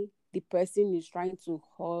why the person is trying to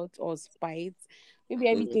hurt or spite. Maybe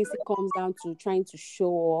mm. everything still comes down to trying to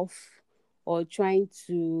show off, or trying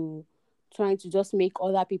to just make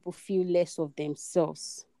other people feel less of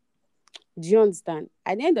themselves. Do you understand?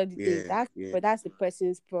 At the end of the day, Yeah, that's yeah. but that's the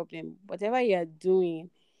person's problem. Whatever you're doing,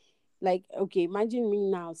 like, okay, imagine me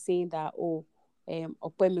now saying that, oh,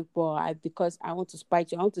 Opemikpo, because I want to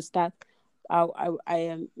spite you, I want to start, I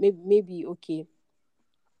am, maybe okay,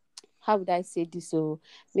 how would I say this? So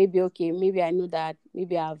maybe, okay, maybe I know that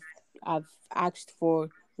maybe I've asked for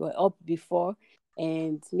your help before,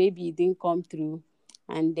 and maybe it didn't come through,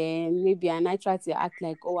 and then maybe, and I try to act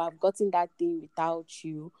like, oh, I've gotten that thing without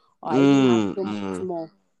you, or I even have Mm, so much mm.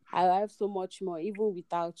 more. I have so much more even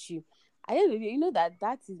without you. I don't know,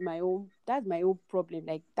 that is my own, that's my own problem.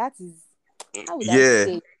 Like, that is, how would I Yeah.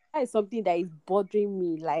 say, that is something that is bothering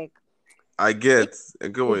me. Like, I get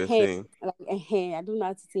what you're Ehen, saying. like I don't know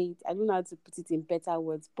how to say it. I don't know how to put it in better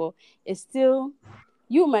words, but it's still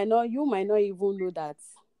you might not even know that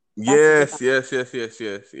that is what Yes, I'm. yes, yes, yes,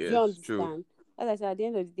 yes, Do you yes. True. understand? As I said, at the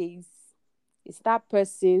end of the day, it's that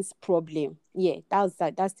person's problem. Yeah, that's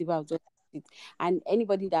the way I'll just put it. And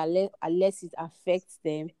anybody that unless it affects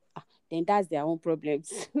them, then that's their own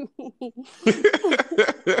problems.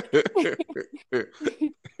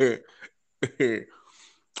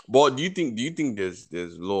 But do you think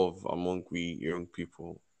there's love among we young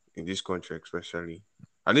people in this country, especially?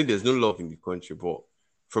 I think there's no love in the country, but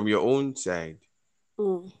from your own side,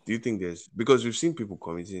 Mm, do you think there's, because we've seen people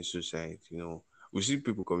committing suicide, we've seen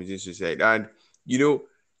people committing suicide, and you know,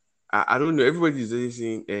 I don't know, everybody's always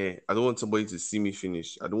saying, I don't want somebody to see me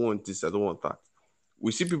finish. I don't want this, I don't want that.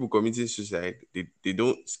 We see people committing suicide, they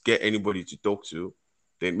don't get anybody to talk to.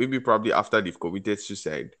 Then maybe probably after they've committed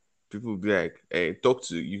suicide, people will be like, hey,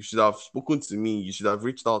 you should have spoken to me, you should have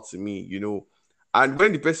reached out to me. And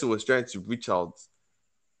when the person was trying to reach out,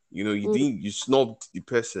 mm, you snubbed the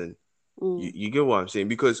person. You, mm, you get what I'm saying?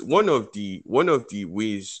 Because one of the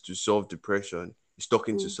ways to solve depression is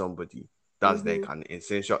talking to mm, somebody. That's mm-hmm, like an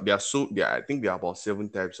essential. I think there are about 7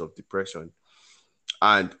 types of depression,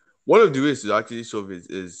 and one of the ways to actually solve it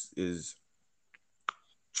is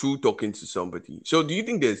through talking to somebody. So, do you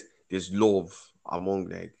think there's love among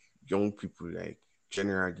like young people, like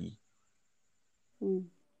generally? mm.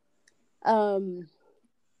 Um.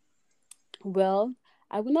 Well,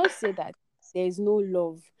 I would not say that there is no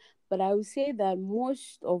love, but I would say that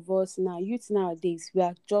most of us now, youth nowadays, we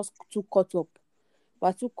are just too caught up.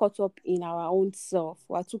 We're too caught up in our own self.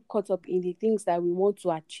 We're too caught up in the things that we want to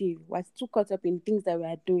achieve. We're too caught up in things that we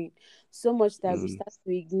are doing. So much that we Mm, start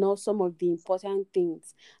to ignore some of the important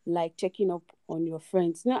things, like checking up on your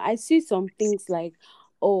friends. I see some things like,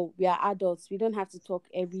 oh, we are adults. We don't have to talk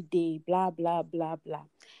every day, blah, blah, blah, blah.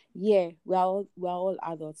 Yeah, we're all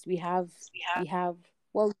adults. We have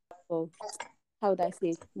what well, how would I say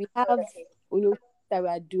it? We have that we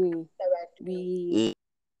are doing. We mm.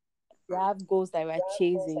 we have goals that we're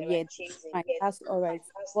chasing. Yeah, fine, that's all right.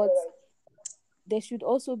 But there should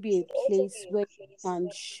also be a place where you can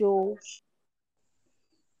show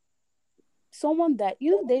someone that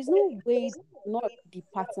there's no way not the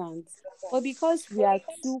patterns. But because we are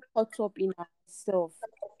too caught up in ourselves,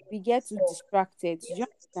 we get too distracted. Do you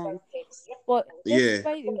understand? But Yeah,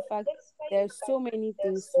 despite in fact there's so many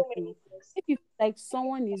things to do. If you feel like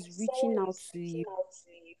someone is reaching out to you,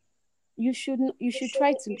 you should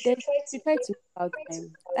try to make out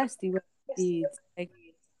time. That's the way I see it. Like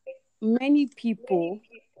many people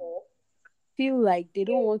feel like they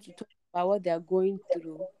don't want to talk about what they're going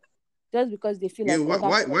through just because they feel yeah. like Why? other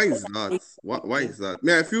Why? people Why is are that? Why talking. is that?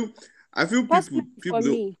 Man, I feel people Personally for people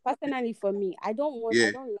don't. me, I Yeah, don't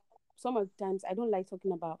like, some of the times I don't like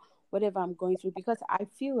talking about whatever I'm going through because I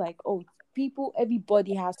feel like, oh,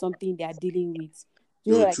 everybody has something they're dealing with.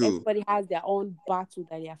 no, Like true. everybody has their own battle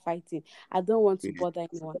that they are fighting. I don't want to Yeah, bother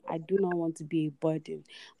anyone. I do not want to be a burden.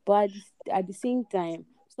 But at the same time,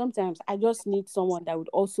 sometimes I just need someone that would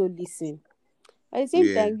also listen. At the same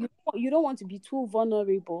yeah, time, you don't want to be too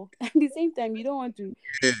vulnerable. At the same time, you don't want to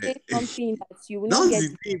yeah. say something that you will not That's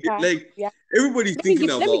get the the thing. proper Like reaction. everybody's Let me thinking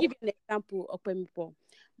give let me about. give you an example, Opemipo.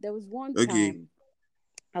 There was one Okay. time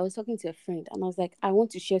I was talking to a friend and I was like, I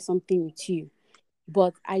want to share something with you,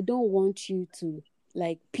 but I don't want you to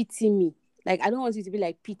like pity me. Like I don't want you to be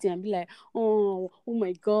like pity and be like, oh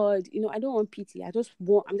my God. I don't want pity. I'm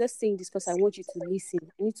just saying this because I want you to listen.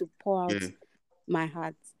 I need to pour out Yeah. my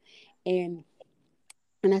heart.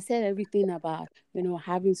 And I said everything about,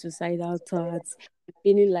 having suicidal thoughts,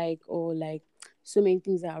 feeling like, oh, like so many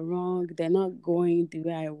things are wrong. They're not going the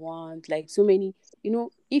way I want. Like so many,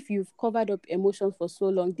 if you've covered up emotions for so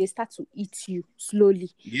long, they start to eat you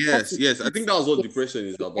slowly. Start Yes, to yes. I eat think that's what the, depression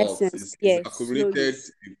is the about. essence. Is Yes, slowly. accumulated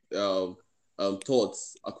um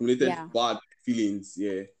thoughts, accumulated Yeah. bad feelings.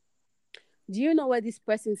 Yeah. Do you know what this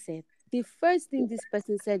person said? The first thing this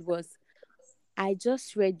person said was, I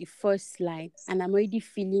just read the first line and I'm already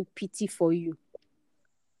feeling pity for you.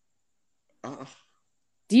 Ah,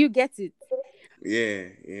 Do you get it? yeah,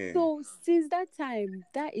 yeah. So since that time,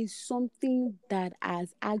 that is something that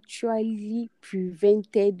has actually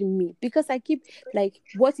prevented me because I keep like,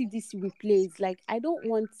 what if this replays? Like, I don't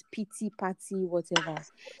want pity party, whatever.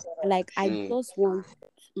 Like, I Mm. just want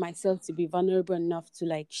myself to be vulnerable enough to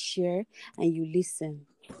like share and you listen.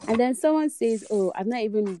 And then someone says, oh, I've not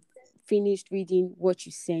even finished reading what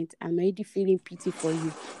you sent. I'm already feeling pity for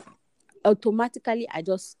you. Automatically, I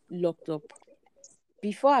just locked up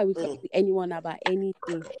before I would talk to anyone about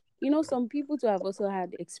anything. some people too have also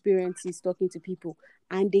had experiences talking to people,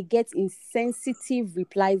 and they get insensitive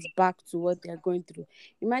replies back to what they're going through.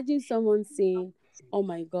 Imagine someone saying, "Oh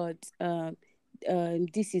my God,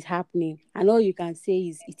 this is happening," and all you can say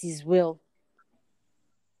is, "It is well."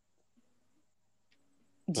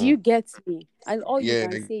 Do Hmm. you get me? And all you Yeah,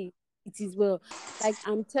 can say, "It is well." Like,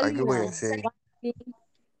 I'm I telling get you, what you're I'm saying. battling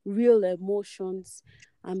real emotions.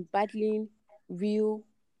 I'm battling real,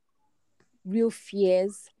 real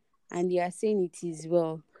fears, and you are saying it is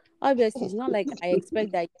well. Obviously, it's not like I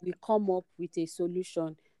expect that you will come up with a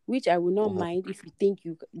solution, which I will not Mhm. mind if you think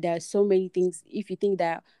there are so many things. If you think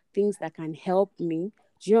there are things that can help me,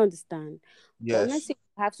 do you understand? But I'm not Yes. saying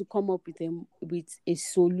you have to come up with a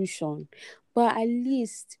solution, but at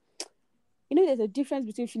least there's a difference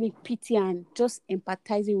between feeling pity and just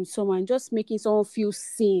empathizing with someone, just making someone feel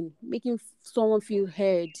seen, making someone feel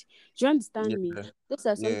heard. Do you Yeah. understand me? Those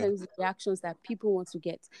are Yeah. sometimes the reactions that people want to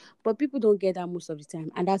get, but people don't get that most of the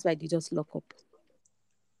time, and that's why they just lock up.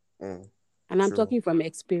 Mm. And I'm True. talking from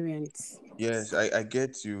experience. Yes, I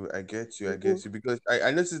get you. I get you. I Mhm. get you. Because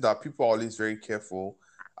I noticed that people are always very careful.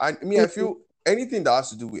 And I Mhm. feel anything that has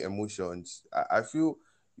to do with emotions, I feel,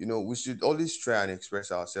 we should always try and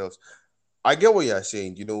express ourselves. I get what you're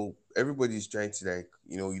saying. Everybody's trying to, like,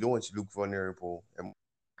 you don't want to look vulnerable. And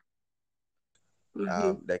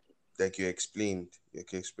Mhm. like you explained.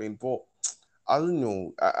 But I don't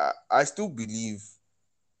know. I still believe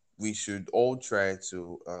we should all try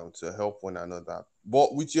to help one another.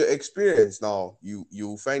 But with your experience now,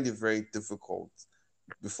 you find it very difficult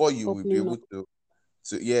before you will be Opening able up. to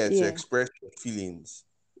Yeah. express your feelings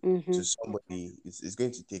to Mhm. somebody. It's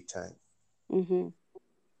going to take time. Mhm.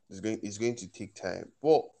 It's going to take time.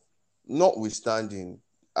 But notwithstanding,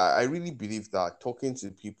 I really believe that talking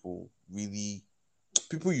to people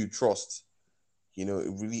you trust, it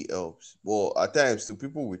really helps. But at times, the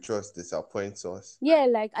people we trust disappoint us. Yeah,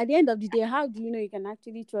 like at the end of the day, how do you know you can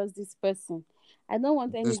actually trust this person? I don't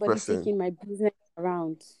want This anybody person, taking my business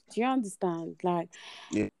around. Do you understand? Like,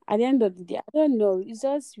 yeah, at the end of the day, I don't know. It's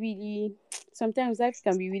just really sometimes life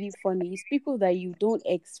can be really funny. It's people that you don't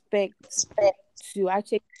expect to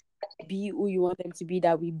actually be who you want them to be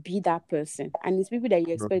that will be that person. And it's people that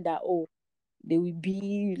you expect that, oh, they will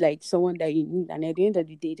be like someone that you need. And at the end of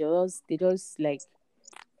the day, they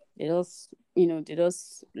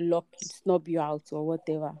just lock snub you out or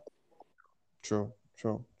whatever. true,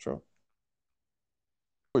 true, true.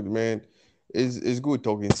 Good man. It's good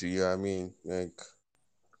talking to you. I mean, like,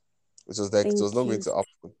 it was like it was not Thank going you. to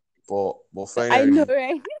happen, but I know, finally,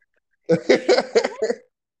 right?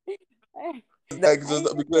 like it I was know,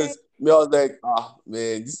 not, right? because me, I was like,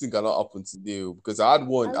 man, this thing cannot happen today, because I had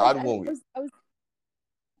one, I I was, had I one with, was, I was.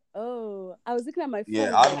 Oh, I was looking at my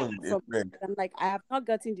yeah, phone I had like one with a from. friend. I'm like, I have not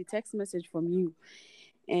gotten the text message from you,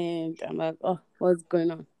 and I'm like, oh, what's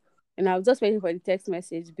going on? And I was just waiting for the text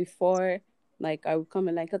message before, like, I would come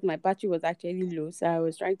and like, cause my battery was actually low, so I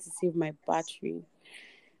was trying to save my battery.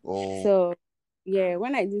 Oh, So, yeah,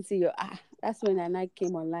 when I didn't see you, that's when I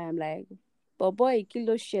came online. I'm like, but boy,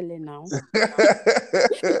 kilo shelle now.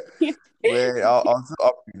 man, I'm so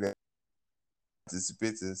happy, man,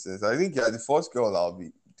 participating, since I think you're the first girl I'll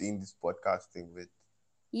be doing this podcasting with.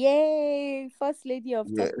 Yay! First lady of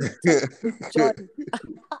Yeah. talk with John.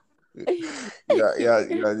 Yeah,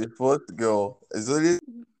 the first girl. It's only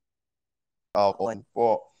one,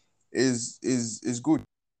 but is good.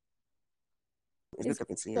 It's good It's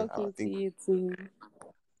talking to you. I talking to think, you too.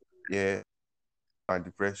 yeah, and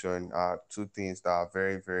depression are two things that are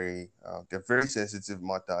very, very, they're very sensitive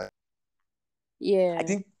matter. I Yeah.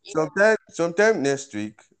 think sometime next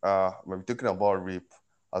week, we'll be talking about rape.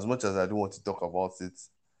 As much as I don't want to talk about it,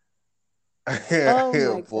 Oh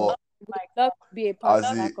my God. but Would love to be a part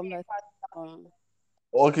as of a that conversation.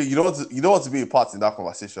 okay, you don't want to be a part in that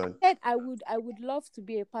conversation. Said I would love to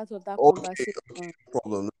be a part of that Okay, conversation. okay, no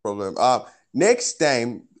problem, no problem. Next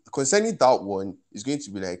time concerning that one is going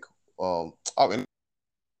to be like on on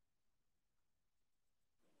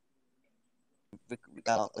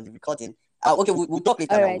the recording. Okay, we'll talk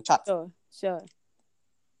later All now. right, We'll chat. sure, sure.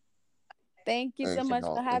 Thank you so much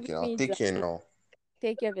for having Okay, now me, take care John. now.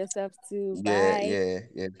 Take care of yourself too. Yeah, Bye. yeah,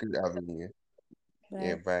 yeah. Good having you.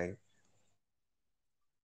 Yeah, Bye. bye.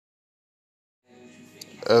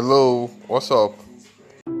 Hello, what's up?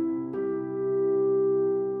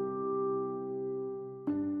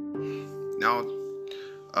 Now,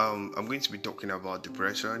 I'm going to be talking about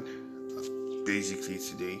depression basically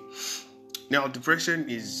today. Now, depression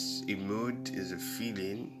is a mood, is a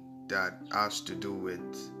feeling that has to do with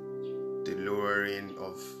the lowering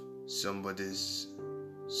of somebody's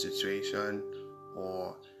situation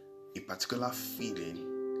or a particular feeling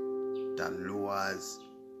that lowers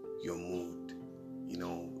your mood,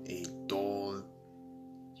 a dull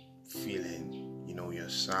feeling, you're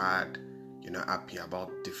sad, you're not happy about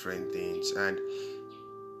different things. And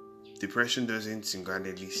depression doesn't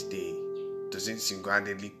single-handedly doesn't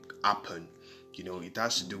single-handedly happen. It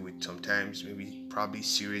has to do with sometimes probably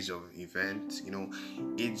series of events.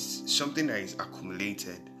 It's something that is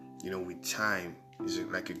accumulated, with time. It's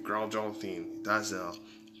like a gradual thing. It has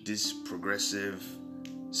this progressive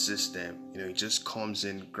system. It just comes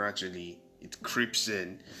in gradually. It creeps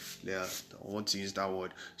in. Yeah, I want to use that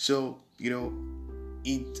word. So,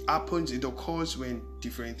 it occurs when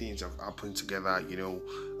different things have happened together. It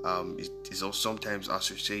is also sometimes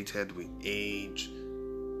associated with age,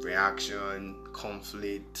 reaction,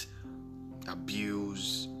 conflict,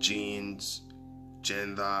 abuse, genes,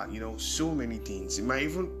 gender, so many things. It might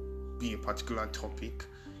even be a particular topic.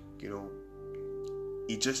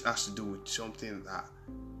 It just has to do with something that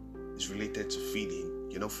is related to feeling.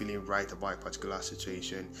 You're not feeling right about a particular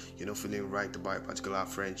situation. You're not feeling right about a particular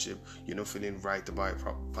friendship. You're not feeling right about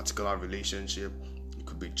a particular relationship. It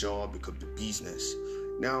could be job, it could be business.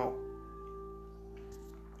 Now,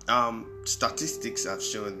 statistics have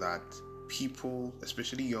shown that people,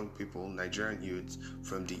 especially young people, Nigerian youths,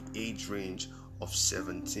 from the age range of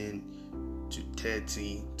 17 to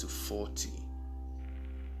 30 to 40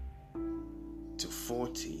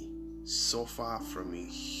 suffer from a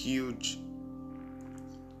huge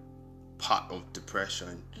part of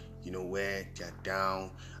depression, where they're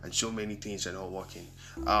down and so many things are not working.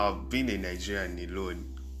 Being a Nigerian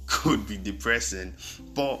alone could be depressing.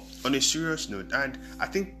 But on a serious note, and I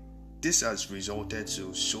think this has resulted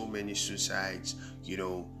to so many suicides,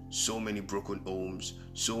 so many broken homes,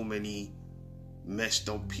 so many messed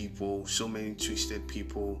up people, so many twisted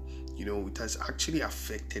people. It has actually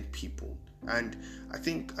affected people, and I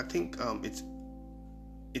think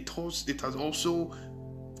it has also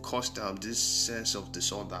caused this sense of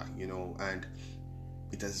disorder, and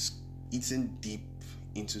it has eaten deep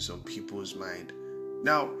into some people's mind.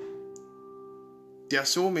 Now, there are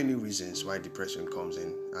so many reasons why depression comes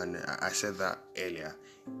in, and I said that earlier.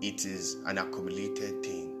 It is an accumulated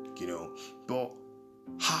thing, but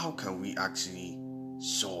how can we actually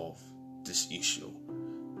solve this issue?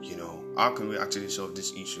 How can we actually solve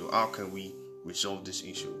this issue? How can we resolve this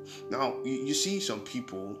issue? Now, you see some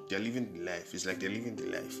people, they're living the life. It's like they're living the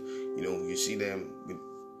life. You see them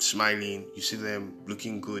smiling, you see them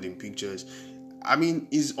looking good in pictures. I mean,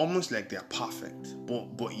 it's almost like they're perfect.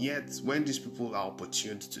 But yet, when these people are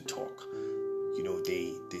opportuned to talk,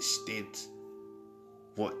 they state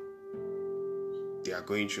what they are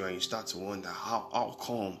going through, and you start to wonder, how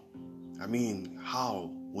come? I mean,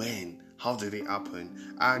 how? When? How did it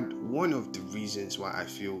happen? And one of the reasons why I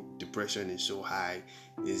feel depression is so high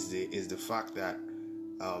is the fact that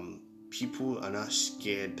people are not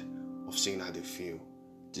scared of saying how they feel.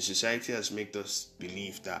 The society has made us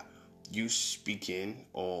believe that you speaking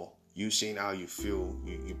or you saying how you feel,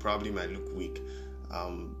 you probably might look weak.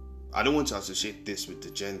 I don't want to associate this with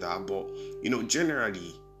the gender, but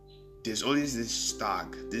generally there's always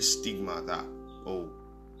this stigma that, oh,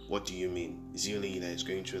 what do you mean? Is he only that is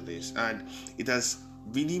going through this? And it has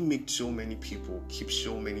really made so many people keep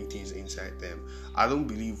so many things inside them. I don't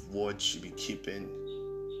believe words should be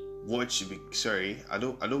I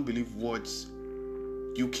don't believe words,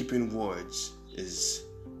 you keeping words is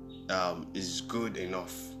good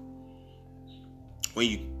enough. When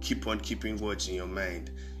you keep on keeping words in your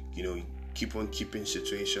mind, you keep on keeping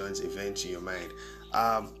situations, events in your mind,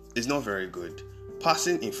 it's not very good.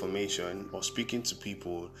 Passing information or speaking to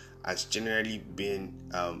people has generally been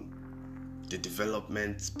the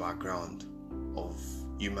development background of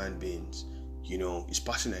human beings. It's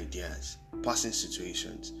passing ideas, passing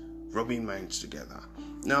situations, rubbing minds together.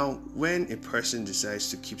 Now, when a person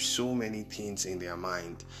decides to keep so many things in their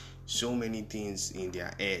mind, so many things in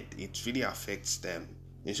their head, it really affects them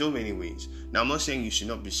in so many ways. Now, I'm not saying you should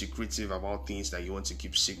not be secretive about things that you want to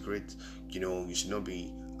keep secret. You should not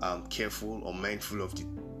be careful or mindful of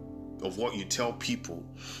what you tell people.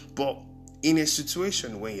 But in a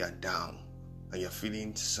situation when you're down and you're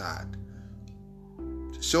feeling sad,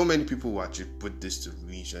 so many people will actually put this to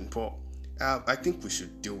religion, but I think we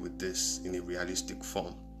should deal with this in a realistic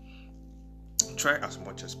form. Try as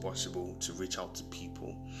much as possible to reach out to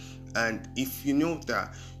people, and if you know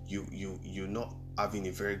that you're not having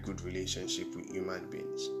a very good relationship with human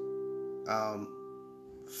beings,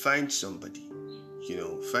 find somebody.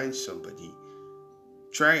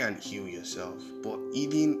 Try and heal yourself, but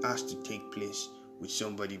healing has to take place with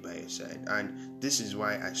somebody by your side. And this is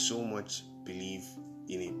why I so much believe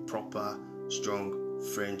in a proper, strong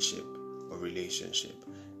friendship or relationship.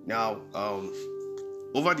 Now,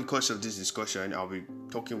 over the course of this discussion, I'll be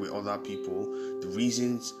talking with other people the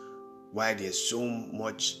reasons why there's so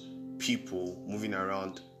much people moving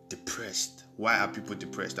around depressed. Why are people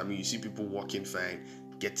depressed? I mean, you see people working fine,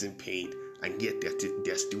 getting paid, and yet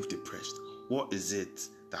they're still depressed. What is it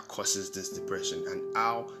that causes this depression, and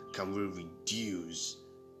how can we reduce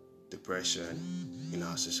depression in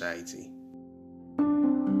our society?